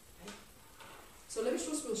 Okay? So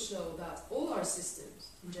Levi-Strauss will show that all our systems,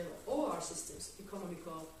 in general, all our systems,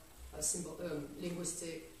 economical,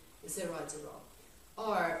 linguistic, etc.,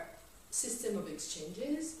 are system of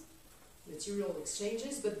exchanges, material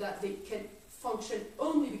exchanges, but that they can function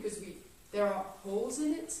only because there are holes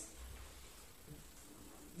in it.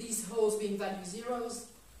 These holes being value zeros.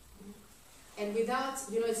 And with that,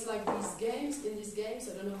 it's like these games. In these games,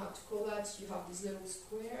 I don't know how to call that, you have these little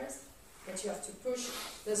squares that you have to push.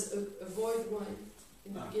 There's a void one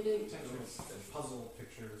in the beginning. Puzzle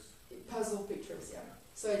pictures. Puzzle pictures, yeah.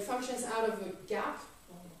 So it functions out of a gap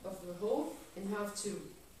of the hole, and you have to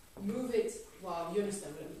move it. Wow, you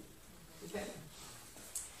understand what I mean? Okay.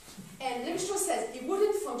 And Levi-Strauss says it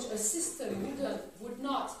wouldn't function. A system would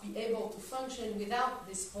not be able to function without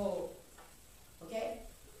this hole. Okay.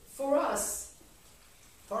 For us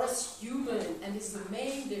human, and this is the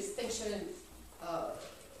main distinction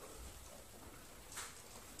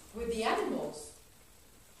with the animals.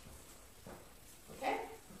 Okay?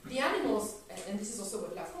 The animals, and this is also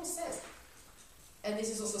what Lafont says, and this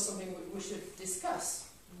is also something we should discuss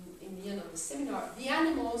in the end of the seminar. The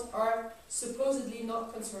animals are supposedly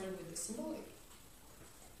not concerned with the symbolic.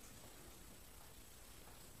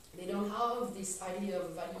 They don't have this idea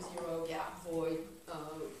of value zero, gap, void.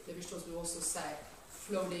 Levi-Strauss will also say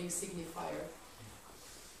floating signifier.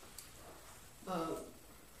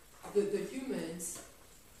 The humans,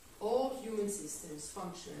 all human systems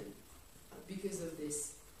function because of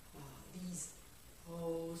this, these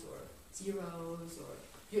holes or zeros or,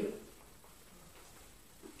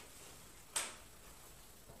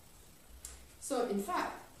 So in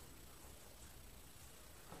fact,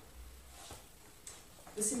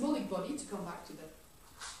 the symbolic body, to come back to that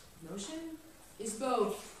notion, is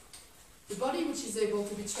both the body which is able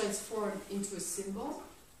to be transformed into a symbol,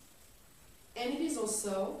 and it is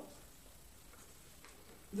also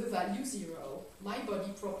the value zero. My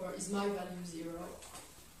body proper is my value zero.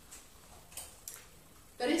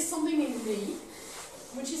 That is something in me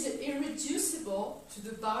which is irreducible to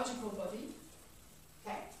the biological body.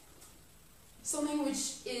 Okay? Something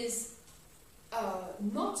which is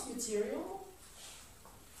not material,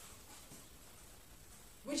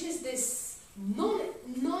 which is this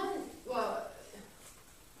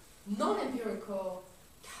non-empirical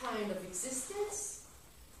kind of existence,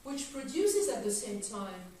 which produces at the same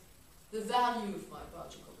time the value of my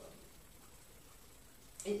biological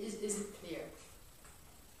body. Is it clear?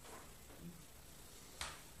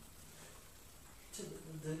 So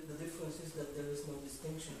the difference is that there is no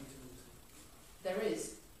distinction between the two. There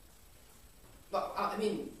is. But I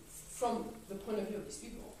mean, from the point of view of these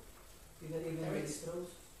people, Even Levi-Strauss?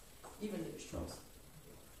 Even Levi-Strauss.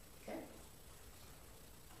 Okay?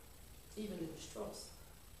 Even Levi-Strauss.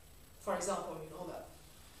 For example, you know that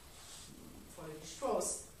for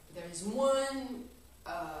Levi-Strauss, there is one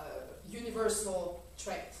universal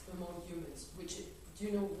trait among humans, which do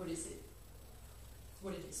you know what is it?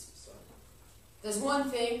 What it is? So there's one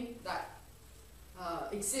thing that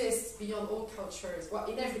exists beyond all cultures, well,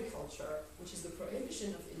 in every culture, which is the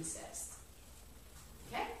prohibition of incest.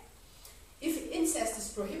 Okay? If incest is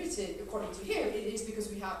prohibited, according to him, it is because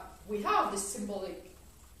we have this symbolic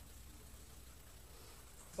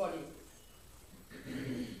body,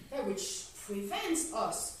 which prevents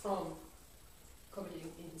us from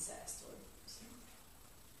committing incest.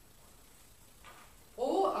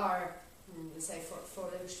 All our, let's say, for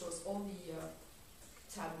Levi-Strauss, all the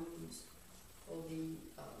taboos, all the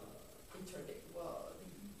interdiction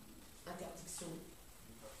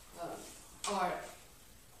are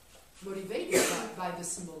motivated by the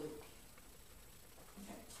symbolic.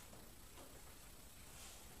 Okay.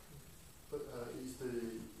 But is the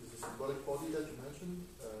symbolic body that you mentioned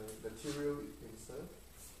material in itself?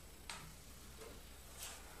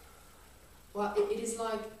 Well, it is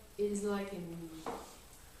like is like in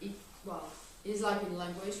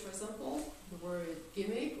language, for example, the word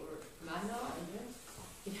gimmick or mana,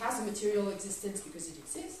 it has a material existence because it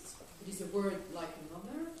exists. It is a word like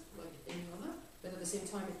another, like any other, but at the same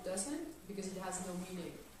time it doesn't because it has no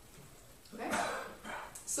meaning. Okay?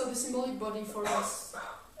 So the symbolic body for us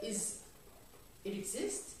is, it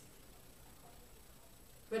exists,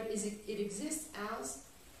 but it exists as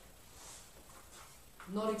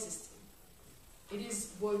not existing. It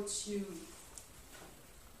is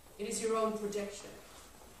it is your own projection.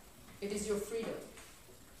 It is your freedom.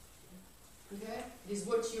 Okay? It is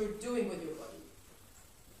what you're doing with your body.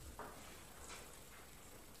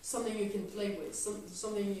 Something you can play with,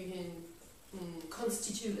 something you can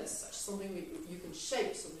constitute as such, something you can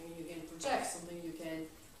shape, something you can project, something you can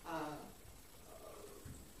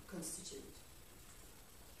constitute.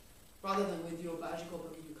 Rather than with your biological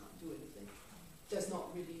body, you can't do anything. Does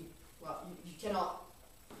not really, you cannot,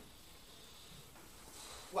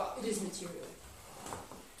 it is material.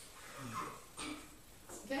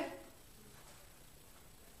 Okay?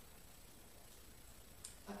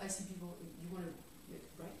 I see people, you want to,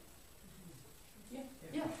 right?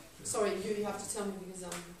 Yeah. Sorry, you have to tell me because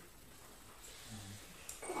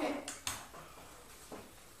okay.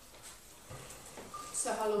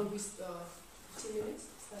 So how long we 15 minutes?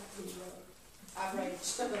 Is that the average?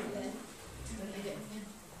 Okay.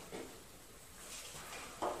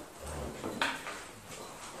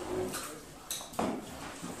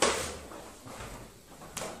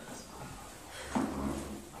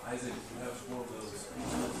 Isaac, you have one of those.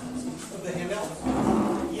 Of the handout?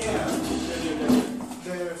 Yeah,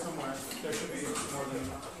 they're somewhere. There should be more than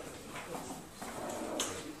enough.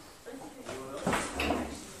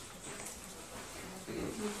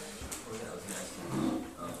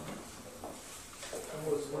 I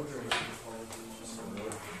was wondering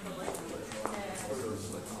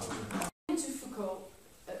To Foucault,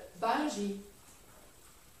 biology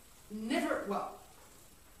never,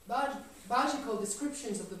 biological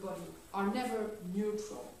descriptions of the body are never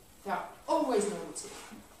neutral. They are always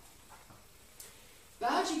normative.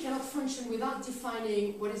 Biology cannot function without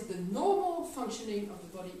defining what is the normal functioning of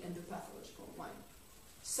the body and the pathological one.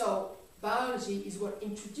 So, biology is what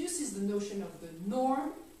introduces the notion of the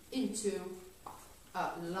norm into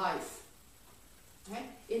life. Okay?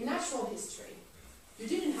 In natural history, you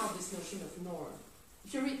didn't have this notion of norm.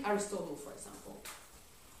 If you read Aristotle, for example,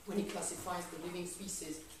 when he classifies the living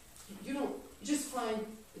species, you just find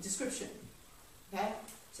a description. Okay?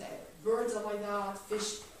 So birds are like that,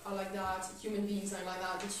 fish are like that, human beings are like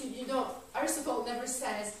that. But you don't. Aristotle never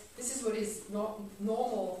says this is what is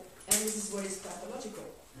normal and this is what is pathological.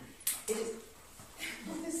 It is.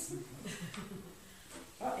 It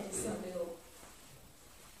is some little.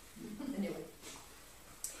 Anyway,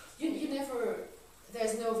 you never.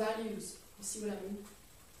 There's no values. You see what I mean?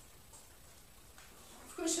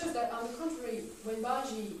 Foucault shows that, on the contrary, when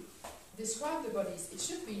biology describes the bodies, it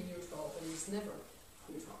should be neutral, but it's never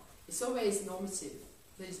neutral. It's always normative.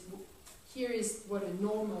 Here is what a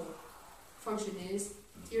normal function is.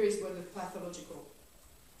 Here is what a pathological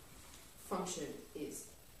function is.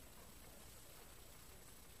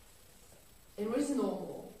 And what is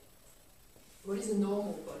normal? What is a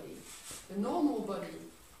normal body? A normal body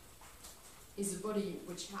is a body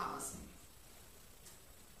which has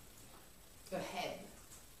a head.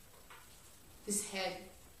 This head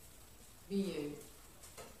being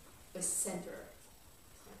a center.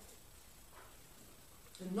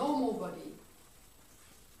 A normal body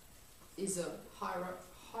is a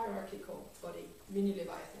hierarchical body, mini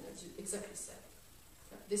Leviathan, as you exactly said.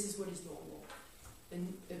 This is what is normal.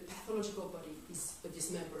 And a pathological body is a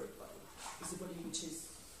dismembered body. It's a body which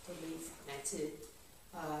is totally fragmented.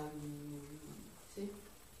 See?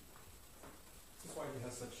 That's why he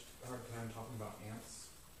has such a hard time talking about ants.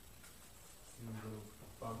 The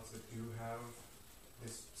bugs that do have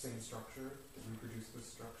this same structure, that reproduce this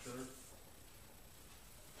structure.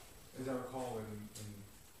 As I recall in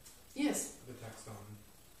yes. the text on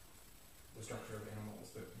the structure of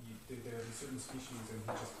animals, that there are certain species and he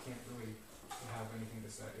just can't really have anything to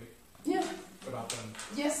say about them.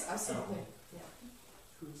 Yes, absolutely.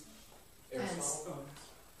 Yeah. Aristotle.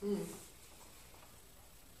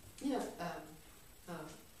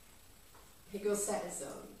 Hegel says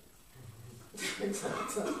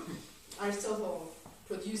Aristotle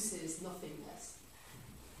produces nothingness.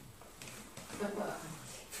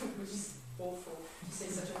 Which is awful to say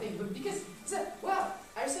such a thing, but because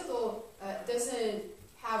Aristotle doesn't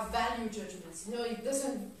have value judgments. He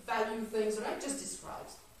doesn't value things, right? Just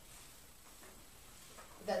describes.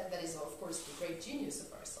 That is, of course, the great genius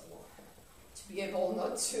of Aristotle, to be able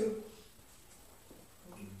not to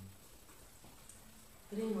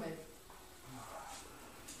But anyway,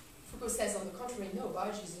 Foucault says, on the contrary, no,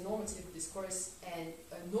 biology is a normative discourse, and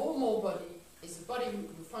a normal body is a body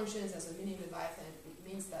who functions as a mini Leviathan. It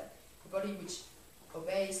means that a body which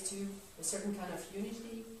obeys to a certain kind of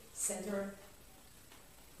unity, center,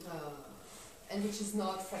 and which is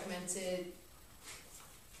not fragmented,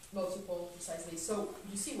 multiple, precisely. So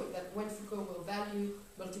you see that when Foucault will value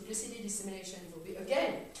multiplicity, dissemination will be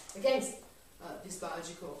again against this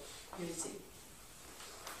biological unity.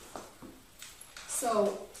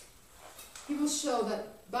 So he will show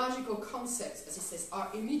that biological concepts, as he says, are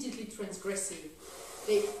immediately transgressive.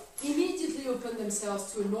 They immediately open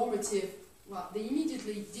themselves to a normative, well, they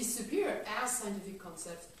immediately disappear as scientific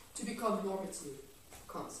concepts to become normative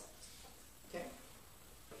concepts. Okay?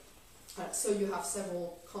 So you have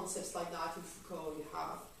several concepts like that in Foucault. You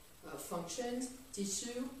have functions,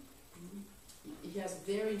 tissue. He has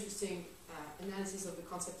very interesting analysis of the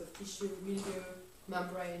concept of tissue, milieu,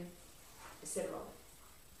 membrane, etc.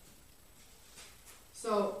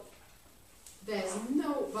 So there's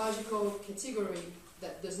no biological category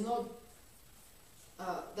that does not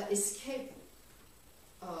that escape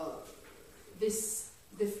this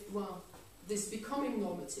becoming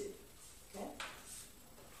normative. Okay.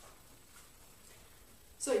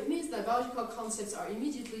 So it means that biological concepts are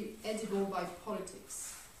immediately edible by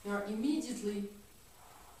politics. They are immediately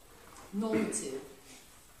normative.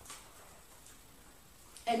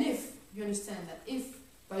 And if you understand that if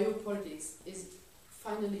biopolitics is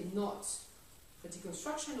finally not a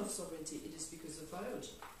deconstruction of sovereignty, it is because of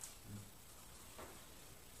biology.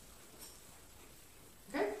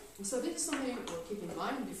 Okay? And so this is something we'll keep in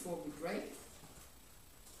mind before we break.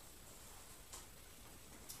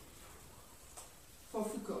 For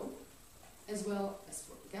Foucault, as well as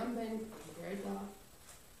for Agamben and Derrida,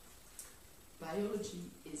 biology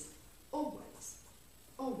is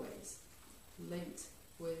always linked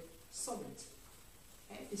with sovereignty.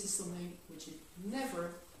 Okay? This is something which is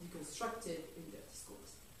never deconstructed in their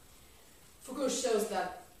discourse. Foucault shows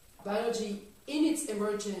that biology, in its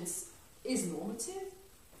emergence, is normative.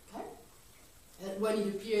 Okay? And when it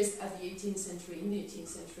appears at the 18th century, in the 18th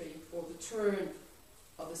century, or the turn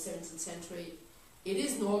of the 17th century, it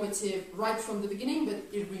is normative right from the beginning, but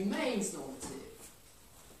it remains normative.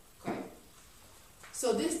 Okay?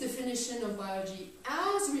 So this definition of biology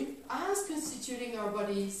as constituting our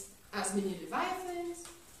bodies as mini leviathans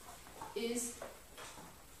is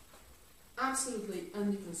absolutely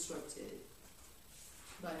undeconstructed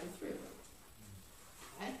by the three of them.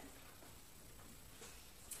 Okay?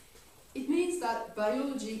 It means that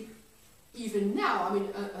biology, even now, I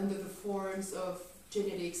mean, under the forms of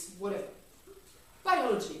genetics, whatever,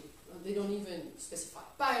 biology, they don't even specify,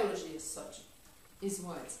 biology as such, is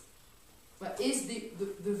what? But is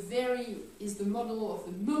is the model of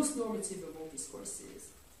the most normative of all discourses.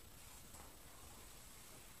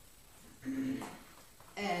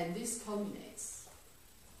 And this culminates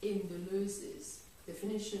in Deleuze's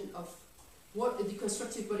definition of what a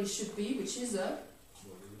deconstructive body should be, which is a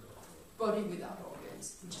body without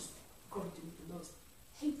organs, which is, according to me, the most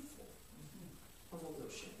hateful of all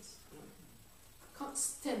notions. Can't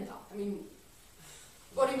stand that. I mean,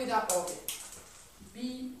 body without organ.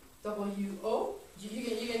 BWO.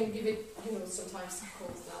 You can give it, sometimes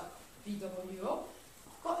called that BWO.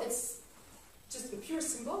 But it's just a pure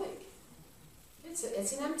symbolic. It's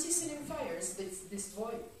an empty signifier. It's this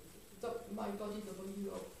void. My body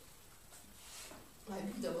WO. My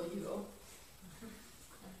BWO.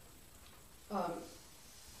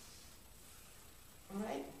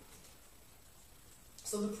 Alright?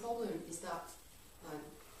 So the problem is that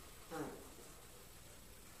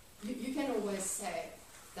you can always say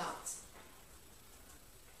that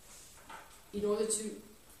in order to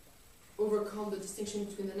overcome the distinction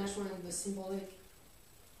between the natural and the symbolic,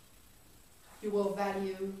 you will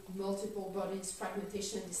value multiple bodies,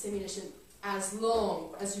 fragmentation, dissemination, as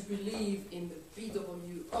long as you believe in the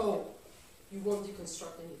BWO, you won't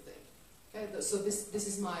deconstruct anything. Okay? So this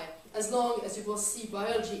is my, as long as you will see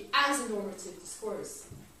biology as a normative discourse,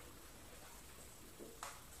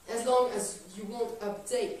 as long as you won't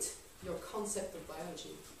update your concept of biology,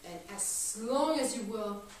 and as long as you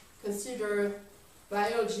will consider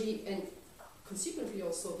biology and consequently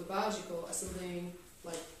also the biological as something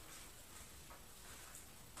like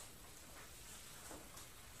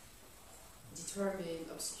determined,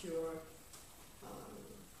 obscure,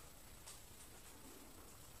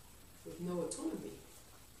 with no autonomy,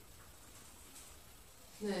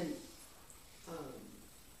 then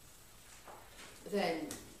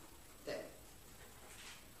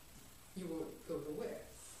you won't go nowhere.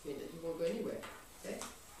 You won't go anywhere. Okay?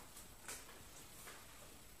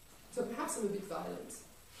 So perhaps I'm a bit violent.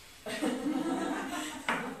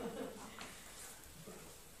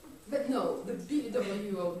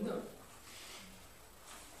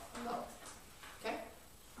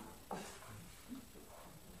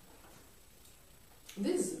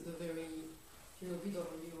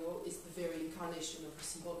 BWO is the very incarnation of the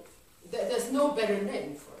symbolic. There's no better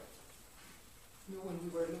name for it. You know, when we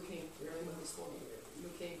were looking, remember this morning, we were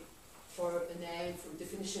looking for a name, for a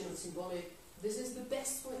definition of symbolic. This is the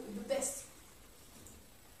best one, the best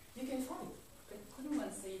you can find. But couldn't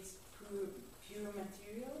one say it's pure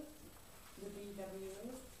material, the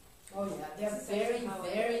BWO? Oh yeah, they're very,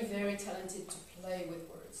 very, very talented to play with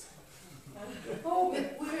words. Oh,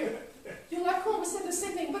 but you're like, oh, we said the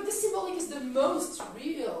same thing, but the symbolic is the most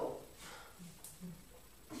real.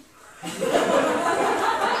 I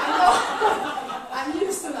know, I'm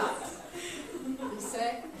used to that.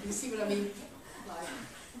 You see what I mean? Like,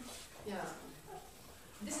 yeah.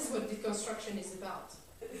 This is what deconstruction is about.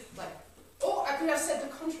 Like, oh, I could have said the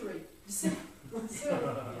contrary. So,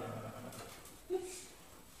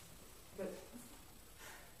 but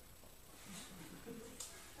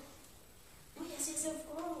oh, yes, of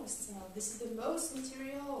course. This is the most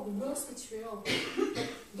material,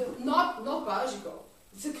 not biological.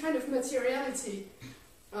 It's a kind of materiality.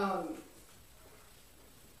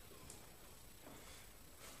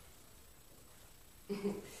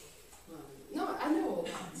 No, I know all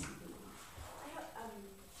that.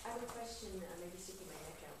 I have a question, maybe sticking my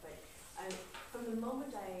neck out, but from the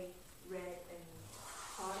moment I read and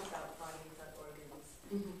thought about body without organs,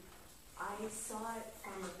 I saw it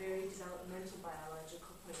from a very developmental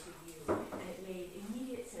biological point of view, and it made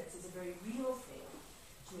immediate sense as a very real thing,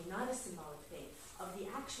 to me, not a symbolic thing, of the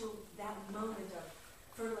actual, that moment of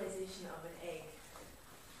fertilization of an egg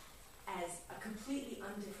as a completely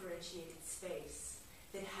undifferentiated space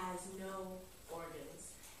that has no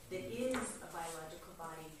organs, that is a biological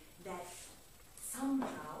body that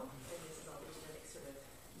somehow, and this is all the genetic sort of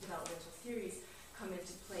developmental theories, come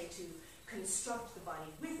into play to construct the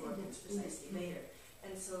body with organs precisely later.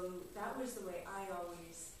 And so that was the way I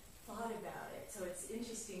always thought about it. So it's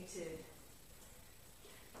interesting to...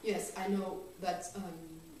 Yes, I know that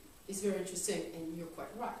it's very interesting, and you're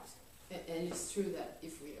quite right. And it's true that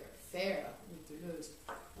if we are fair with Deleuze,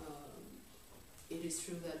 it is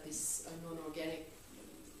true that this non-organic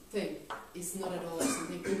thing is not at all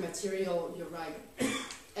something immaterial, you're right,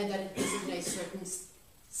 and that it designates a certain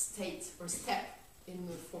state or step in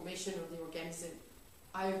the formation of the organism.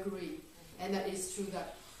 I agree. And that is true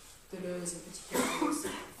that Deleuze in particular was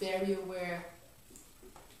very aware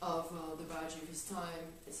of the biology of his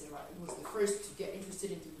time, etc. He was the first to get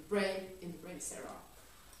interested into the brain, etc.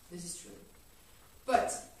 This is true.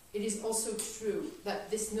 But it is also true that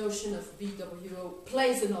this notion of BWO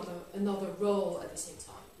plays another role at the same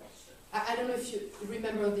time. I don't know if you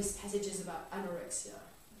remember these passages about anorexia,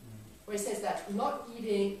 where he says that not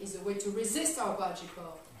eating is a way to resist our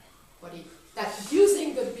biological body, that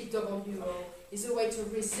using the BWO is a way to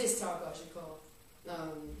resist our biological.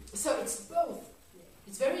 So it's both.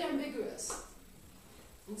 It's very ambiguous.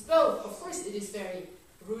 It's both. Of course, it is very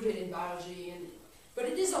rooted in biology, but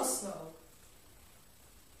it is also,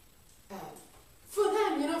 for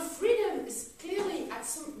them, freedom is clearly at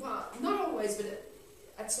some, well, not always, but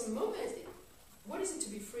at some moment, what is it to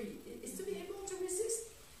be free? It's to be able to resist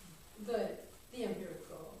the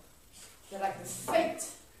empirical, the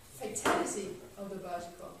fatality of the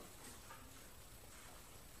biological.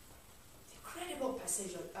 The incredible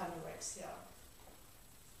passage of anorexia,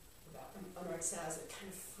 about anorexia as a kind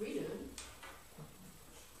of freedom.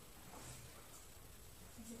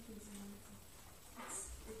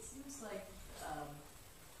 It seems like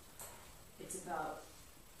it's about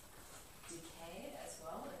decay as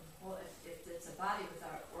well, and if it's a body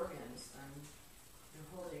without organs, then you're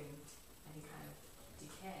holding any kind of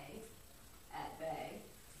decay at bay.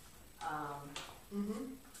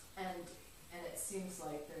 And it seems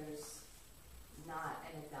like there's not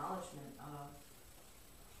an acknowledgement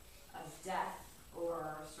of death,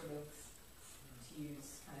 or sort of, to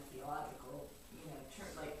use kind of theological, term,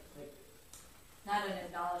 like not an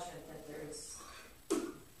acknowledgement that there's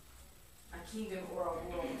a kingdom or a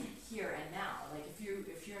world here and now. Like if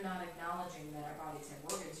you're not acknowledging that our bodies have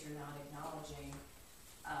organs, you're not acknowledging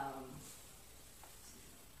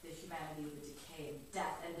the humanity, the decay, and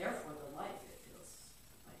death, and therefore the life. It feels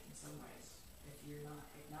like in some ways, if you're not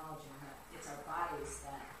acknowledging that it's our bodies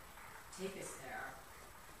that take us there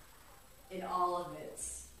in all of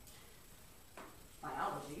its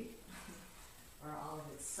biology or all of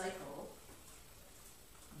its cycle,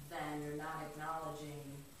 then you're not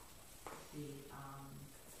acknowledging the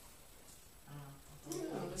I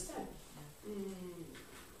don't understand. Yeah.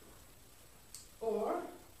 Or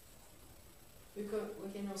we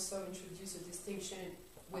can also introduce a distinction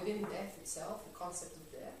within death itself, the concept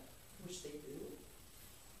of death, which they do,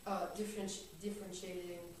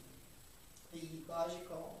 differentiating the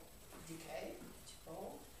biological decay,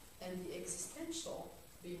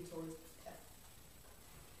 being towards death.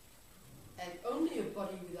 And only a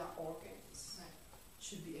body without organs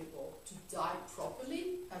should be able to die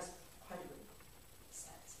properly, as Heidegger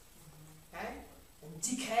says. Okay? And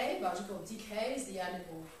decay, biological decay, is the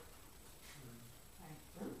animal.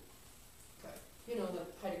 Okay. You know that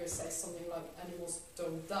Heidegger says something like animals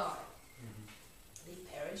don't die, they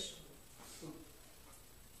perish.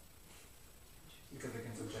 Because they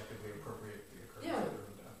can subjectively appropriate the occurrence Yeah. of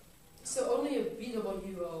their death. So only a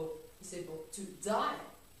BWO is able to die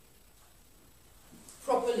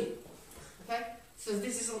properly. Okay? So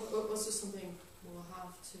this is also something we'll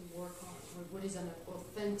have to work on. What is an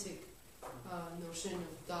authentic notion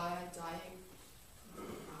of dying?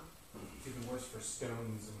 It's even worse for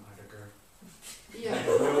stones in Heidegger. Yeah.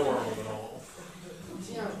 No world at all.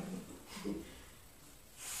 Yeah.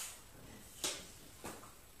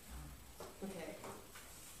 Okay.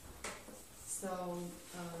 So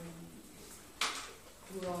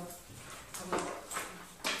we'll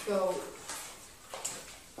go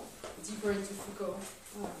deeper into Foucault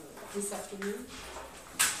this afternoon.